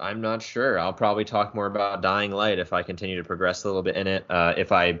 I'm not sure. I'll probably talk more about Dying Light if I continue to progress a little bit in it.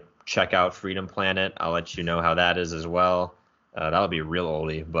 If I check out Freedom Planet, I'll let you know how that is as well. That'll be a real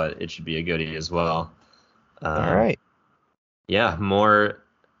oldie, but it should be a goodie as well. All right. Yeah, more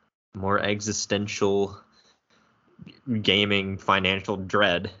existential gaming financial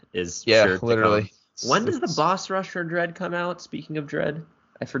dread is sure to literally. Come. When does the boss rush for Dread come out? Speaking of Dread,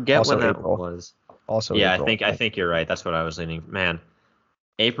 I forget also when April. That was. Also, yeah, April. I think you're right. That's what I was leaning. Man,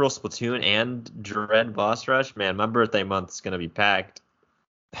 April Splatoon and Dread boss rush. Man, my birthday month is gonna be packed.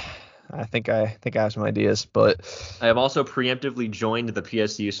 I think I have some ideas, but I have also preemptively joined the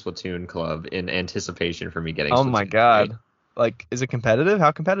PSU Splatoon club in anticipation for me getting. Oh Splatoon my god! 3. Like, is it competitive?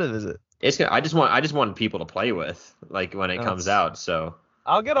 How competitive is it? I just want people to play with, like, when it comes out. So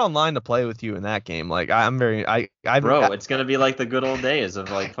I'll get online to play with you in that game. Like, it's gonna be like the good old days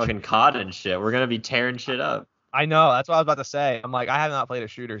of like fucking COD and shit. We're gonna be tearing shit up. I know. That's what I was about to say. I'm like, I have not played a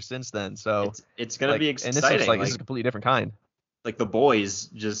shooter since then, so it's gonna be exciting. And this is a completely different kind. Like the boys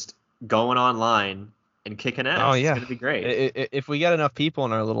just going online and kicking ass. Oh yeah, it's gonna be great. If we get enough people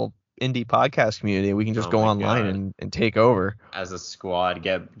in our little indie podcast community, we can just go online and take over as a squad.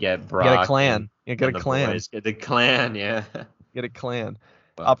 Get Brock. Get a clan. Get a clan. Get the clan. Yeah. Get a clan.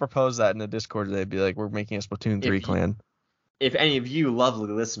 Well, I'll propose that in the Discord today. Be like, we're making a Splatoon 3 clan. If any of you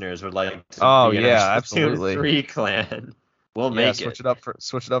lovely listeners would like to be in a Splatoon absolutely. 3 clan, we'll make switch it up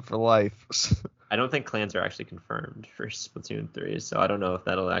for life. I don't think clans are actually confirmed for Splatoon 3, so I don't know if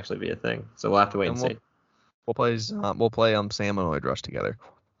that'll actually be a thing. So we'll have to wait and see. We'll play Salmonoid Rush together.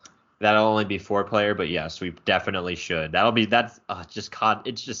 That'll only be 4-player, but yes, we definitely should. That's just COD.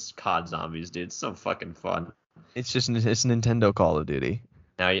 It's just COD Zombies, dude. It's so fucking fun. It's Nintendo Call of Duty.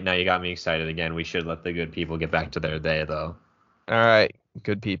 Now you got me excited again. We should let the good people get back to their day, though. All right,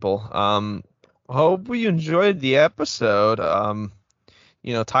 good people. Hope you enjoyed the episode.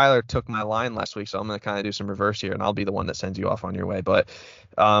 Tyler took my line last week, so I'm gonna kind of do some reverse here, and I'll be the one that sends you off on your way. But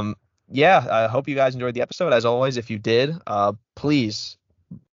I hope you guys enjoyed the episode. As always, if you did, please.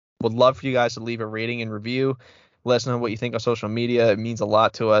 Would love for you guys to leave a rating and review. Let us know what you think on social media. It means a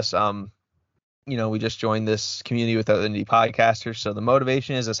lot to us. We just joined this community with other indie podcasters, so the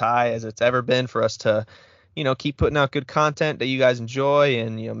motivation is as high as it's ever been for us to, keep putting out good content that you guys enjoy,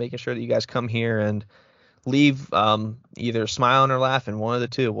 and making sure that you guys come here and leave either smiling or laughing, one of the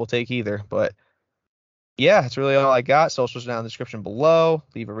two. We'll take either. But Yeah, that's really all I got. Socials down in the description below.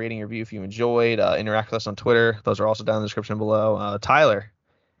 Leave a rating or review if you enjoyed. Interact with us on Twitter. Those are also down in the description below. Tyler,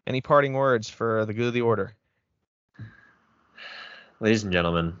 any parting words for the good of the order? Ladies and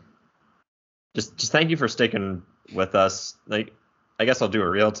gentlemen, just thank you for sticking with us. Like, I guess I'll do a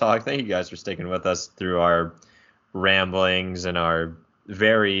real talk. Thank you guys for sticking with us through our ramblings and our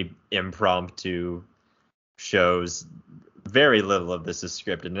very impromptu shows. Very little of this is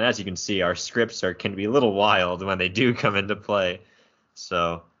scripted, and as you can see, our scripts can be a little wild when they do come into play.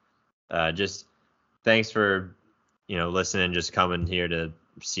 So, just thanks for listening, just coming here to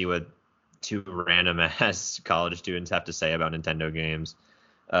see what two random ass college students have to say about Nintendo games.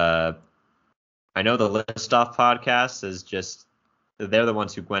 I know the List Off podcast is just they're the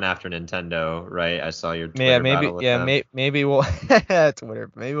ones who went after Nintendo, right? I saw your Twitter battle with them. Maybe we'll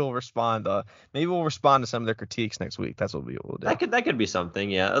Twitter. Maybe we'll respond. Maybe we'll respond to some of their critiques next week. That's what we'll do. That could be something,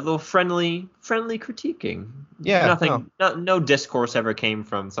 yeah. A little friendly critiquing. Yeah. Nothing. No discourse ever came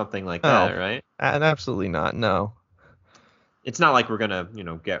from something like that, right? And absolutely not. No. It's not like we're gonna,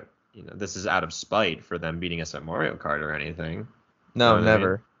 get, this is out of spite for them beating us at Mario Kart or anything. No, never.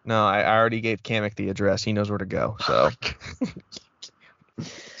 I mean? No, I already gave Kamek the address. He knows where to go. So.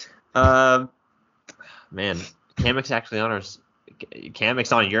 Man, Kamek's actually on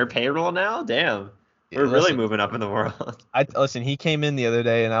Kamek's on your payroll now? Damn. We're really moving up in the world. Listen, he came in the other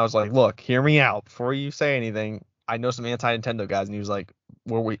day and I was like, look, hear me out. Before you say anything, I know some anti-Nintendo guys, and he was like,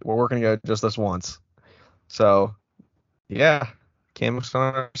 we're working together just this once. So, yeah, Kamek's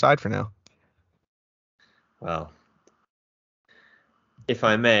on our side for now. Well, if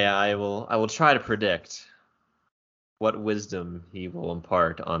I may, I will try to predict what wisdom he will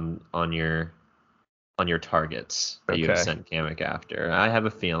impart on your targets that you have sent Kamek after. I have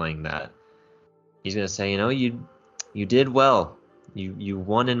a feeling that he's gonna say, you did well. You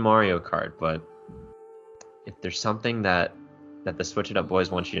won in Mario Kart, but if there's something that the Switch It Up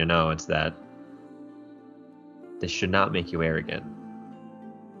boys want you to know, it's that this should not make you arrogant.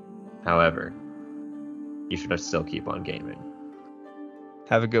 However, you should still keep on gaming.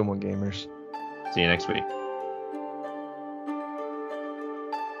 Have a good one, gamers. See you next week.